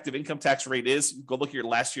your effective income tax rate is. Go look at your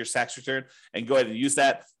last year's tax return and go ahead and use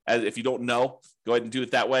that. As if you don't know, go ahead and do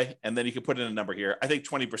it that way. And then you can put in a number here. I think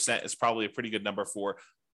 20% is probably a pretty good number for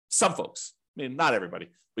some folks. I mean, not everybody,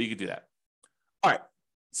 but you can do that. All right.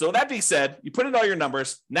 So that being said, you put in all your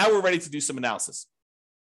numbers. Now we're ready to do some analysis.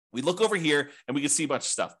 We look over here and we can see a bunch of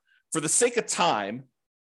stuff. For the sake of time,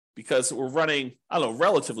 because we're running,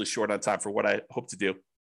 relatively short on time for what I hope to do,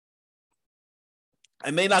 I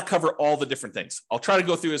may not cover all the different things. I'll try to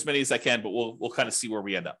go through as many as I can, but we'll kind of see where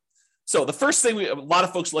we end up. So the first thing a lot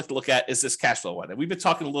of folks like to look at is this cash flow one. And we've been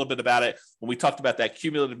talking a little bit about it when we talked about that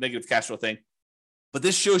cumulative negative cash flow thing. But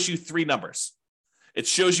this shows you three numbers. It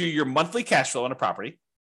shows you your monthly cash flow on a property,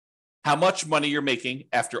 how much money you're making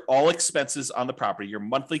after all expenses on the property, your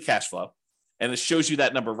monthly cash flow. And it shows you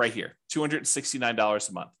that number right here, $269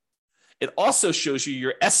 a month. It also shows you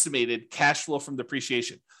your estimated cash flow from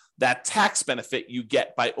depreciation, that tax benefit you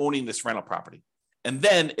get by owning this rental property. And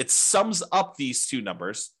then it sums up these two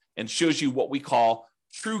numbers and shows you what we call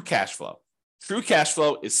true cash flow. True cash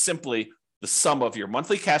flow is simply the sum of your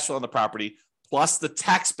monthly cash flow on the property plus the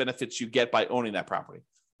tax benefits you get by owning that property,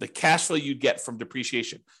 the cash flow you'd get from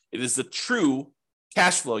depreciation. It is the true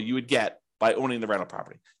cash flow you would get by owning the rental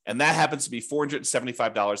property. And that happens to be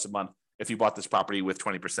 $475 a month if you bought this property with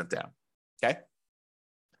 20% down, okay?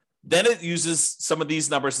 Then it uses some of these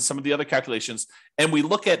numbers and some of the other calculations, and we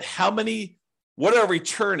look at what our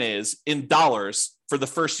return is in dollars for the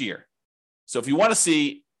first year. So if you want to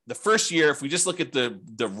see the first year, if we just look at the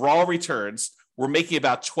raw returns, we're making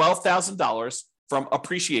about $12,000 from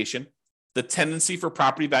appreciation, the tendency for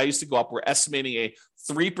property values to go up. We're estimating a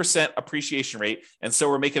 3% appreciation rate, and so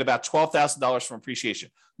we're making about $12,000 from appreciation.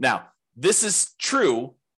 Now, this is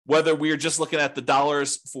true whether we are just looking at the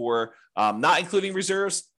dollars for not including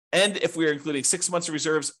reserves, and if we're including 6 months of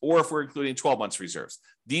reserves, or if we're including 12 months of reserves.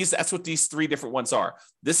 That's what these three different ones are.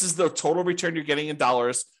 This is the total return you're getting in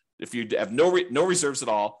dollars if you have no reserves at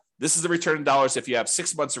all. This is the return in dollars if you have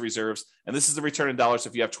 6 months of reserves, and this is the return in dollars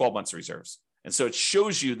if you have 12 months of reserves. And so it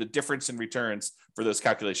shows you the difference in returns for those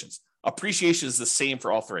calculations. Appreciation is the same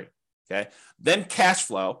for all three, okay? Then cash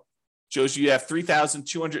flow shows you have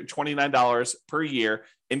 $3,229 per year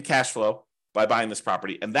in cash flow by buying this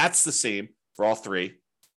property, and that's the same for all three.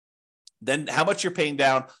 Then how much you're paying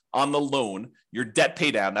down on the loan, your debt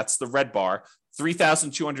pay down, that's the red bar.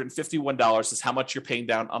 $3,251 is how much you're paying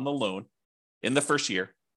down on the loan in the first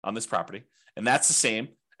year on this property. And that's the same.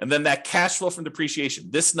 And then that cash flow from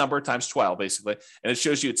depreciation, this number times 12, basically. And it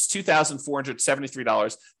shows you it's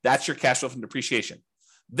 $2,473. That's your cash flow from depreciation.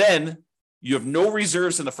 Then you have no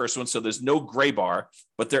reserves in the first one, so there's no gray bar,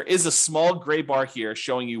 but there is a small gray bar here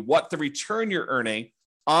showing you what the return you're earning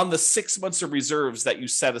on the 6 months of reserves that you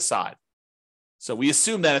set aside. So we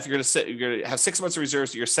assume that if you're going to have 6 months of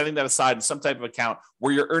reserves, you're setting that aside in some type of account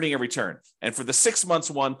where you're earning a return. And for the 6 months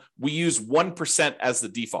one, we use 1% as the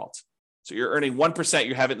default. So you're earning 1%,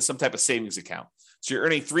 you have it in some type of savings account. So you're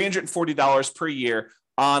earning $340 per year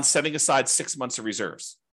on setting aside 6 months of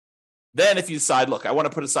reserves. Then if you decide, look, I want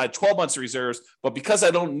to put aside 12 months of reserves, but because I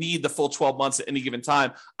don't need the full 12 months at any given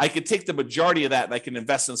time, I could take the majority of that and I can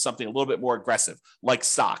invest in something a little bit more aggressive, like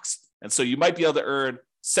stocks. And so you might be able to earn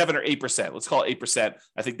 7 or 8%. Let's call it 8%.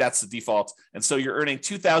 I think that's the default. And so you're earning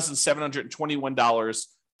 $2,721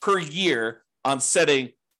 per year on setting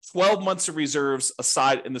 12 months of reserves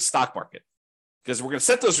aside in the stock market. Because we're going to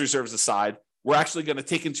set those reserves aside, we're actually going to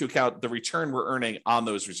take into account the return we're earning on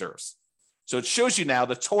those reserves. So it shows you now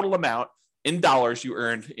the total amount in dollars you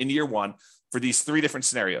earned in year one for these three different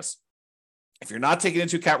scenarios. If you're not taking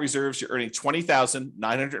into account reserves, you're earning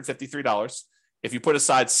 $20,953. If you put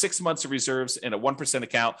aside 6 months of reserves in a 1%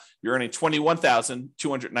 account, you're earning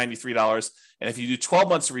 $21,293. And if you do 12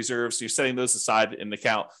 months of reserves, you're setting those aside in an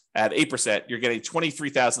account at 8%, you're getting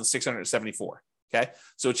 $23,674. Okay.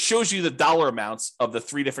 So it shows you the dollar amounts of the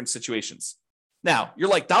three different situations. Now, you're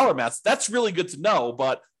like, dollar amounts, that's really good to know,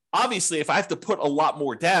 but Obviously, if I have to put a lot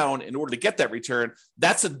more down in order to get that return,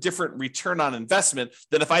 that's a different return on investment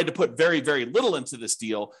than if I had to put very, very little into this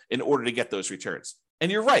deal in order to get those returns.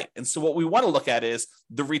 And you're right. And so what we want to look at is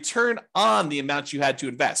the return on the amount you had to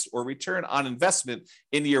invest, or return on investment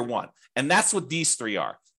in year one. And that's what these three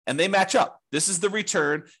are. And they match up. This is the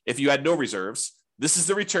return if you had no reserves. This is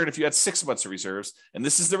the return if you had 6 months of reserves. And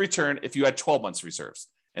this is the return if you had 12 months of reserves.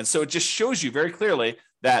 And so it just shows you very clearly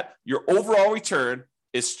that your overall return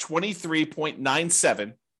is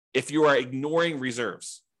 23.97 if you are ignoring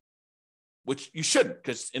reserves, which you shouldn't,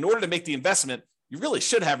 because in order to make the investment, you really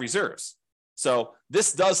should have reserves. So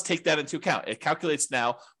this does take that into account. It calculates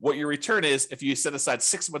now what your return is if you set aside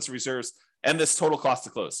 6 months of reserves and this total cost to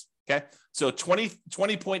close. Okay. So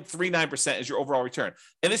 20.39% is your overall return.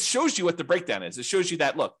 And it shows you what the breakdown is. It shows you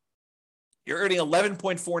that, look, you're earning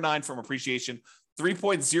 11.49 from appreciation.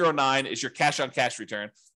 3.09 is your cash on cash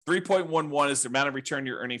return. 3.11 is the amount of return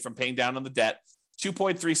you're earning from paying down on the debt.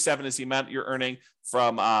 2.37 is the amount you're earning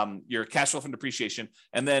from your cash flow from depreciation.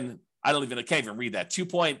 And then I can't even read that. 2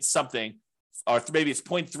 point something, or maybe it's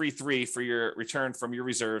 0.33 for your return from your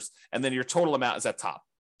reserves. And then your total amount is at top.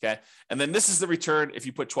 Okay. And then this is the return if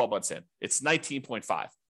you put 12 months in. It's 19.5.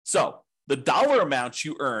 So the dollar amount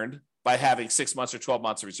you earned by having 6 months or 12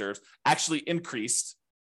 months of reserves actually increased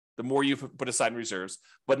the more you put aside in reserves.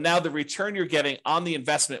 But now the return you're getting on the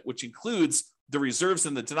investment, which includes the reserves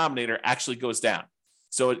in the denominator, actually goes down.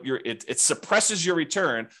 So it suppresses your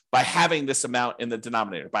return by having this amount in the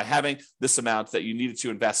denominator, by having this amount that you needed to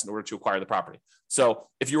invest in order to acquire the property. So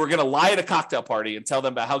if you were going to lie at a cocktail party and tell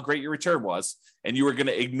them about how great your return was, and you were going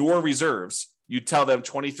to ignore reserves, you'd tell them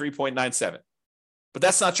 23.97. But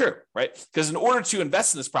that's not true, right? Because in order to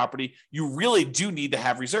invest in this property, you really do need to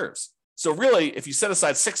have reserves. So really, if you set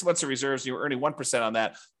aside 6 months of reserves and you were earning 1% on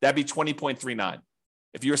that, that'd be 20.39.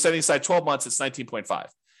 If you were setting aside 12 months, it's 19.5.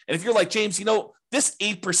 And if you're like, James, this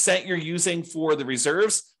 8% you're using for the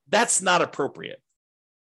reserves, that's not appropriate.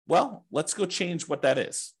 Well, let's go change what that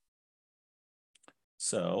is.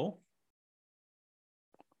 So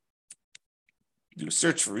do a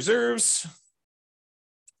search for reserves.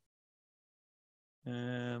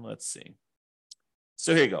 And let's see.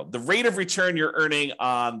 So here you go. The rate of return you're earning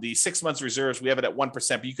on the 6 months reserves, we have it at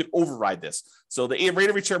 1%, but you could override this. So the rate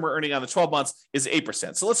of return we're earning on the 12 months is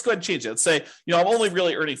 8%. So let's go ahead and change it. Let's say, I'm only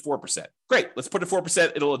really earning 4%. Great. Let's put it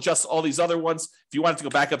 4%. It'll adjust all these other ones. If you want it to go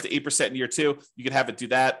back up to 8% in year two, you can have it do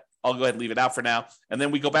that. I'll go ahead and leave it out for now. And then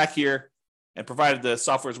we go back here, and provided the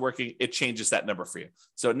software is working, it changes that number for you.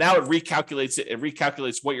 So now it recalculates it. It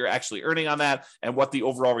recalculates what you're actually earning on that and what the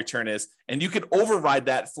overall return is. And you can override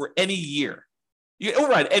that for any year. You can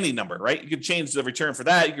override any number, right? You can change the return for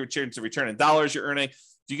that. You can change the return in dollars you're earning.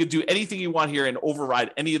 You can do anything you want here and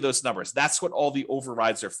override any of those numbers. That's what all the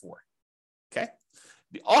overrides are for. Okay.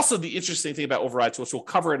 Also, the interesting thing about overrides, which we'll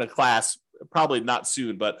cover in a class, probably not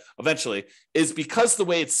soon, but eventually, is because the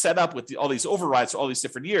way it's set up with all these overrides for all these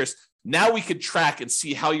different years, now we could track and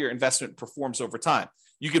see how your investment performs over time.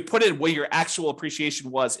 You could put in what your actual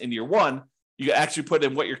appreciation was in year one. You could actually put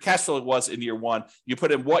in what your cash flow was in year one. You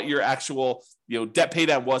put in what your actual debt pay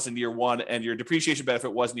down was in year one and your depreciation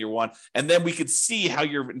benefit was in year one. And then we could see how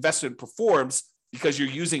your investment performs because you're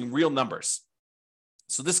using real numbers.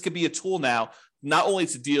 So this could be a tool now, not only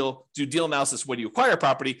to do deal analysis when you acquire a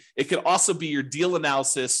property, it could also be your deal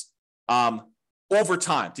analysis over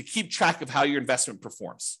time to keep track of how your investment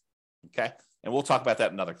performs. Okay. And we'll talk about that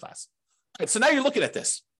in another class. All right, so now you're looking at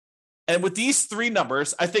this. And with these three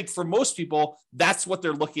numbers, I think for most people, that's what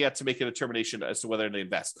they're looking at to make a determination as to whether they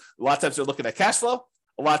invest. A lot of times they're looking at cash flow.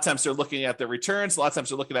 A lot of times they're looking at their returns. A lot of times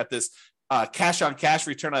they're looking at this cash on cash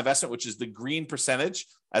return on investment, which is the green percentage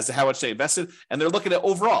as to how much they invested. And they're looking at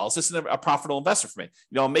overall, is this a profitable investment for me?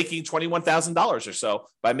 I'm making $21,000 or so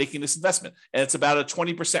by making this investment. And it's about a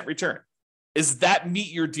 20% return. Is that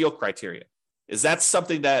meet your deal criteria? Is that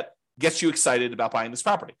something that gets you excited about buying this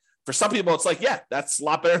property? For some people, it's like, yeah, that's a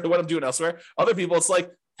lot better than what I'm doing elsewhere. Other people, it's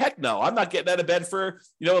like, heck no, I'm not getting out of bed for,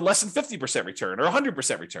 less than 50% return or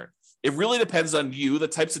 100% return. It really depends on you, the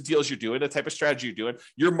types of deals you're doing, the type of strategy you're doing,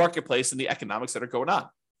 your marketplace, and the economics that are going on.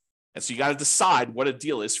 And so you got to decide what a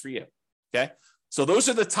deal is for you. Okay. So those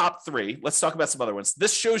are the top three. Let's talk about some other ones.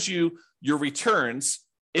 This shows you your returns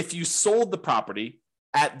if you sold the property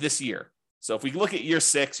at this year. So if we look at year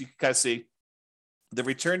 6, you can kind of see the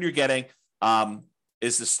return you're getting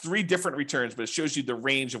is this 3 different returns, but it shows you the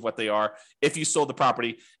range of what they are if you sold the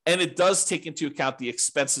property. And it does take into account the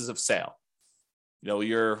expenses of sale.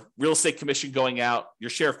 Your real estate commission going out, your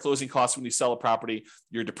share of closing costs when you sell a property,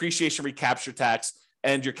 your depreciation recapture tax,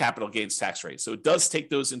 and your capital gains tax rate. So it does take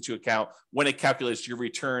those into account when it calculates your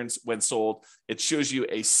returns when sold. It shows you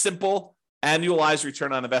a simple annualized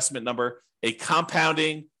return on investment number, a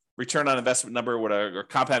compounding return on investment number, or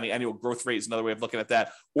compounding annual growth rate is another way of looking at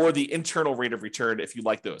that, or the internal rate of return if you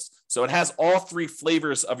like those. So it has all three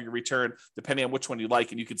flavors of your return, depending on which one you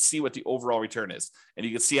like, and you can see what the overall return is. And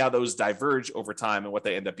you can see how those diverge over time and what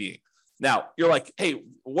they end up being. Now, you're like, hey,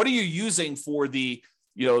 what are you using for the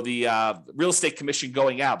real estate commission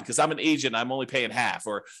going out? Because I'm an agent, I'm only paying half,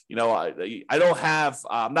 or, I don't have,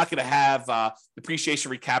 I'm not going to have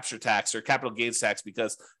depreciation recapture tax or capital gains tax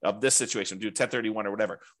because of this situation, do 1031 or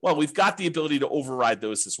whatever. Well, we've got the ability to override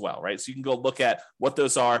those as well, right? So you can go look at what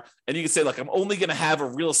those are, and you can say, look, I'm only going to have a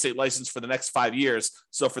real estate license for the next 5 years.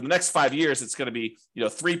 So for the next 5 years, it's going to be,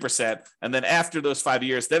 3%. And then after those 5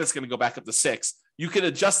 years, then it's going to go back up to 6%. You can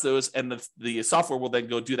adjust those, and the software will then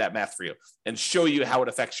go do that math for you and show you how it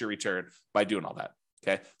affects your return by doing all that.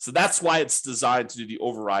 Okay, so that's why it's designed to do the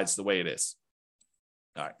overrides the way it is.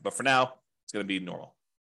 All right, but for now, it's going to be normal.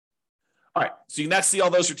 All right, so you can now see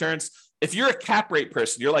all those returns. If you're a cap rate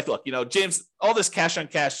person, you're like, look, James, all this cash on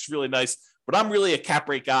cash is really nice, but I'm really a cap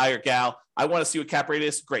rate guy or gal. I want to see what cap rate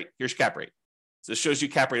is. Great, here's your cap rate. So it shows you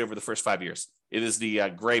cap rate over the first 5 years. It is the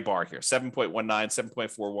gray bar here, 7.19,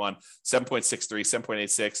 7.41, 7.63,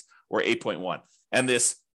 7.86, or 8.1. And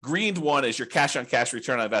this green one is your cash on cash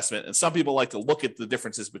return on investment. And some people like to look at the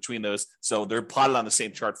differences between those. So they're plotted on the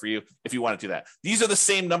same chart for you if you want to do that. These are the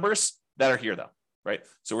same numbers that are here though, right?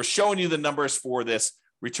 So we're showing you the numbers for this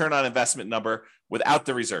return on investment number without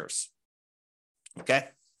the reserves. Okay.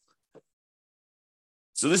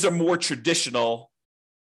 So these are more traditional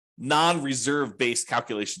non-reserve based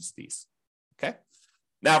calculations of these. Okay.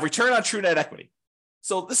 Now, return on true net equity.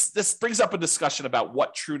 So this brings up a discussion about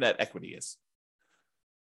what true net equity is.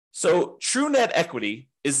 So true net equity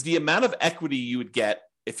is the amount of equity you would get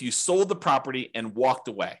if you sold the property and walked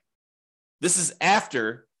away. This is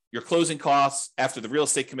after your closing costs, after the real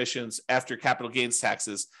estate commissions, after capital gains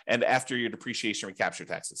taxes, and after your depreciation recapture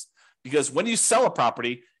taxes. Because when you sell a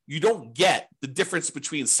property, you don't get the difference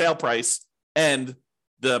between sale price and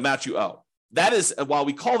the amount you owe. That is, while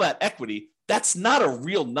we call that equity, that's not a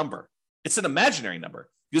real number. It's an imaginary number.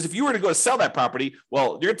 Because if you were to go to sell that property,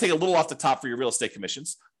 well, you're going to take a little off the top for your real estate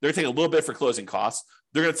commissions. They're going to take a little bit for closing costs.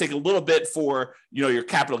 They're going to take a little bit for, your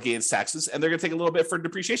capital gains taxes, and they're going to take a little bit for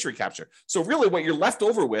depreciation recapture. So really what you're left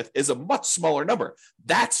over with is a much smaller number.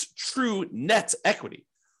 That's true net equity.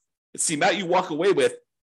 It's the amount you walk away with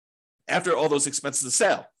after all those expenses of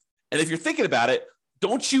sale. And if you're thinking about it,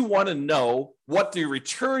 don't you want to know what the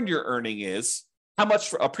return you're earning is, how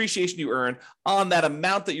much appreciation you earn on that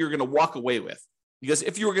amount that you're going to walk away with? Because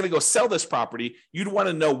if you were going to go sell this property, you'd want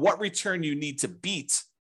to know what return you need to beat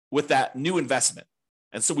with that new investment.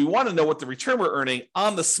 And so we want to know what the return we're earning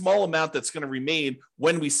on the small amount that's going to remain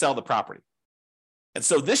when we sell the property. And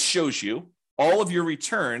so this shows you all of your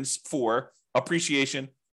returns for appreciation,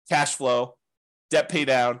 cash flow, debt pay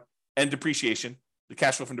down, and depreciation, the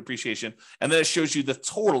cash flow from depreciation. And then it shows you the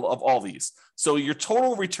total of all these. So your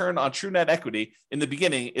total return on true net equity in the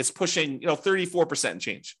beginning is pushing 34% and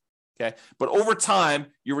change. Okay. But over time,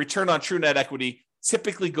 your return on true net equity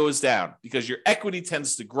typically goes down because your equity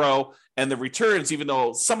tends to grow, and the returns, even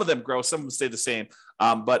though some of them grow, some of them stay the same,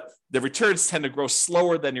 but the returns tend to grow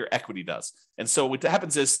slower than your equity does. And so what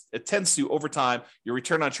happens is it tends to, over time, your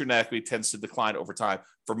return on true net equity tends to decline over time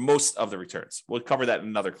for most of the returns. We'll cover that in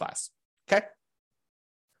another class. Okay.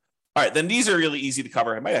 All right. Then these are really easy to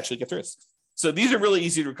cover. I might actually get through this. So these are really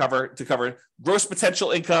easy to cover gross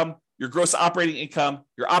potential income, your gross operating income,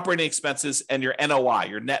 your operating expenses, and your NOI,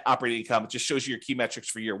 your net operating income. It just shows you your key metrics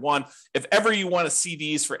for year one. If ever you want to see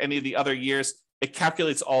these for any of the other years, it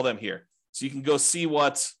calculates all of them here. So you can go see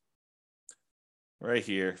what right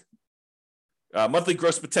here. Monthly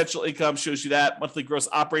gross potential income shows you that. Monthly gross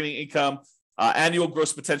operating income, annual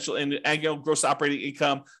gross potential and annual gross operating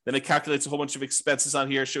income. Then it calculates a whole bunch of expenses on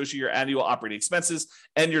here, shows you your annual operating expenses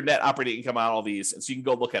and your net operating income on all these. And so you can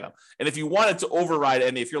go look at them. And if you wanted to override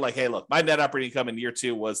any, if you're like, hey, look, my net operating income in year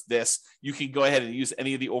two was this, you can go ahead and use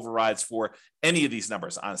any of the overrides for any of these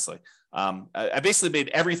numbers, honestly. I basically made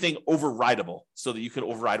everything overrideable so that you could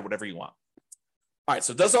override whatever you want. All right,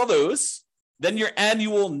 so it does all those. Then your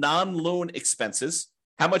annual non-loan expenses,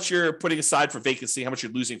 how much you're putting aside for vacancy, how much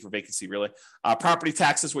you're losing for vacancy, really. Property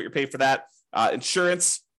taxes, what you're paying for that.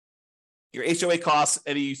 Insurance, your HOA costs,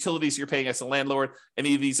 any utilities you're paying as a landlord,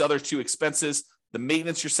 any of these other two expenses, the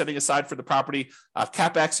maintenance you're setting aside for the property,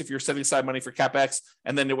 CapEx, if you're setting aside money for CapEx,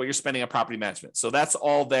 and then what you're spending on property management. So that's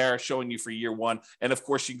all there showing you for year one. And of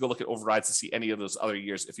course, you can go look at overrides to see any of those other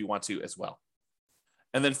years if you want to as well.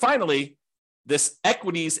 And then finally, this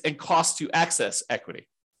equities and cost to access equity.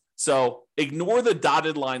 So ignore the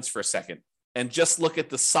dotted lines for a second and just look at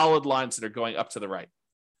the solid lines that are going up to the right.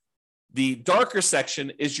 The darker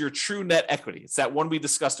section is your true net equity. It's that one we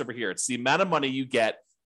discussed over here. It's the amount of money you get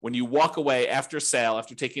when you walk away after a sale,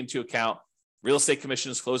 after taking into account real estate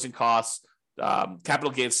commissions, closing costs,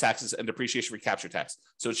 capital gains taxes, and depreciation recapture tax.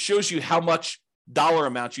 So it shows you how much dollar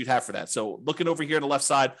amount you'd have for that. So looking over here on the left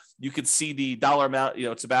side, you can see the dollar amount.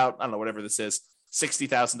 It's about, I don't know, whatever this is,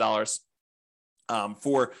 $60,000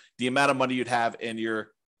 for the amount of money you'd have in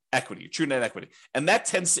your equity, your true net equity. And that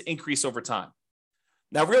tends to increase over time.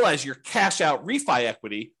 Now realize your cash out refi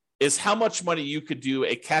equity is how much money you could do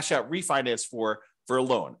a cash out refinance for a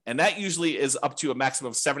loan. And that usually is up to a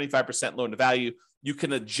maximum of 75% loan to value. You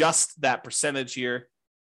can adjust that percentage here.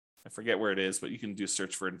 I forget where it is, but you can do a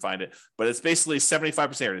search for it and find it. But it's basically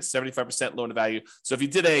 75%. It is 75% loan to value. So if you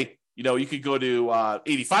did you could go to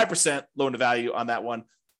 85% loan to value on that one.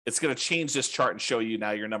 It's going to change this chart and show you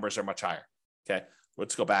now your numbers are much higher. Okay.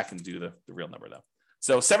 Let's go back and do the real number though.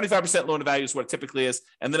 So 75% loan to value is what it typically is.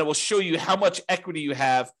 And then it will show you how much equity you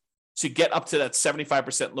have to get up to that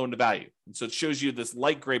 75% loan to value. And so it shows you this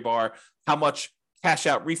light gray bar, how much cash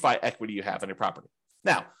out refi equity you have in your property.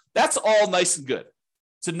 Now, that's all nice and good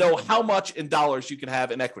to know how much in dollars you can have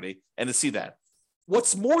in equity and to see that.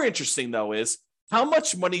 What's more interesting though is how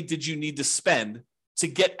much money did you need to spend to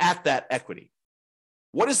get at that equity?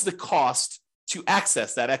 What is the cost to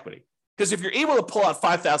access that equity? Because if you're able to pull out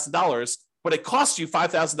 $5,000, but it costs you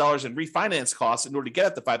 $5,000 in refinance costs in order to get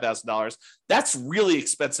at the $5,000, that's really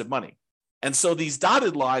expensive money. And so these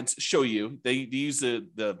dotted lines show you, they use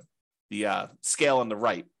the scale on the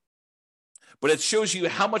right, but it shows you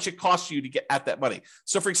how much it costs you to get at that money.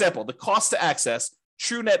 So for example, the cost to access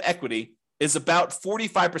true net equity is about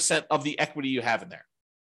 45% of the equity you have in there.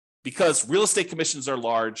 Because real estate commissions are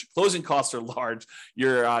large, closing costs are large,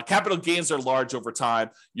 your capital gains are large over time,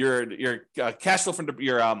 your cash flow from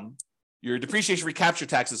your depreciation recapture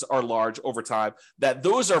taxes are large over time, that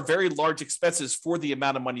those are very large expenses for the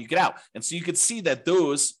amount of money you get out. And so you can see that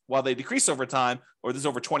those, while they decrease over time, or this is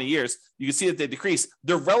over 20 years, you can see that they decrease.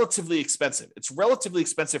 They're relatively expensive. It's relatively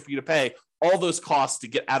expensive for you to pay all those costs to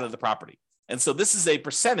get out of the property. And so this is a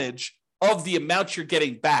percentage of the amount you're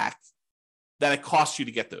getting back that it costs you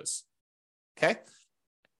to get those. Okay.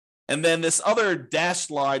 And then this other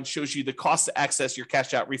dashed line shows you the cost to access your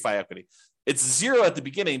cash out refi equity. It's zero at the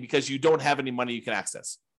beginning because you don't have any money you can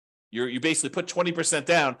access. You basically put 20%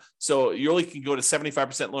 down, so you only can go to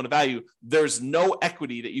 75% loan to value. There's no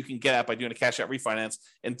equity that you can get at by doing a cash out refinance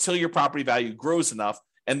until your property value grows enough,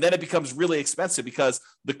 and then it becomes really expensive because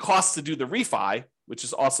the cost to do the refi, which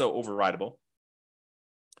is also overridable.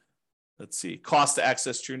 Let's see, cost to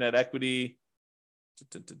access true net equity.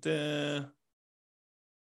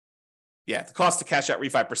 Yeah, the cost to cash out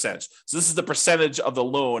refi percentage. So this is the percentage of the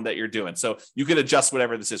loan that you're doing. So you can adjust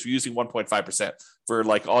whatever this is. We're using 1.5% for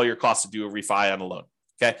like all your costs to do a refi on a loan.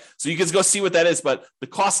 Okay, so you can go see what that is. But the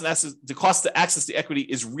cost to access the equity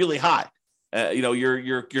is really high.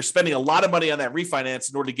 You're spending a lot of money on that refinance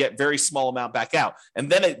in order to get very small amount back out, and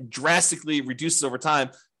then it drastically reduces over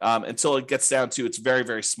time until it gets down to it's very,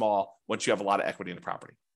 very small once you have a lot of equity in the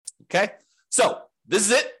property. Okay, so this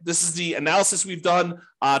is it. This is the analysis we've done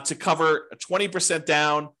to cover a 20%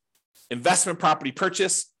 down investment property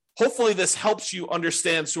purchase. Hopefully this helps you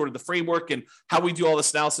understand sort of the framework and how we do all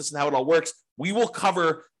this analysis and how it all works. We will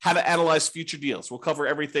cover how to analyze future deals. We'll cover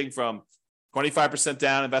everything from 25%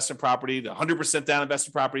 down investment property to 100% down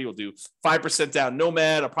investment property. We'll do 5% down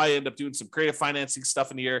Nomad. I'll probably end up doing some creative financing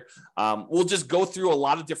stuff in here. We'll just go through a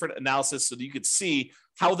lot of different analysis so that you could see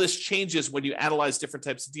how this changes when you analyze different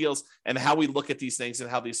types of deals and how we look at these things and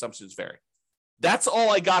how the assumptions vary. That's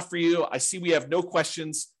all I got for you. I see we have no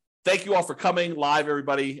questions. Thank you all for coming live,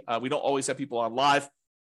 everybody. We don't always have people on live,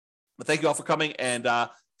 but thank you all for coming and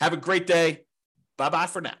have a great day. Bye-bye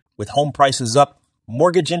for now. With home prices up,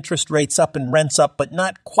 mortgage interest rates up, and rents up, but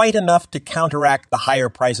not quite enough to counteract the higher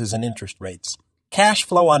prices and interest rates. Cash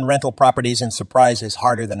flow on rental properties in Surprise is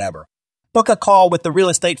harder than ever. Book a call with the Real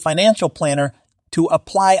Estate Financial Planner to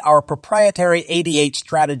apply our proprietary 88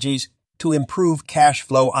 strategies to improve cash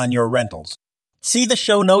flow on your rentals. See the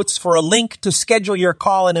show notes for a link to schedule your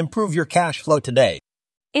call and improve your cash flow today.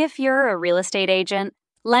 If you're a real estate agent,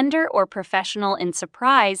 lender, or professional in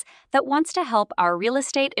Surprise that wants to help our real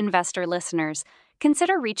estate investor listeners,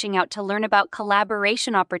 consider reaching out to learn about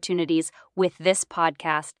collaboration opportunities with this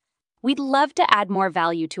podcast. We'd love to add more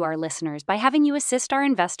value to our listeners by having you assist our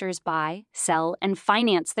investors buy, sell, and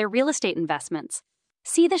finance their real estate investments.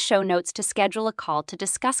 See the show notes to schedule a call to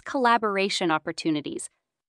discuss collaboration opportunities.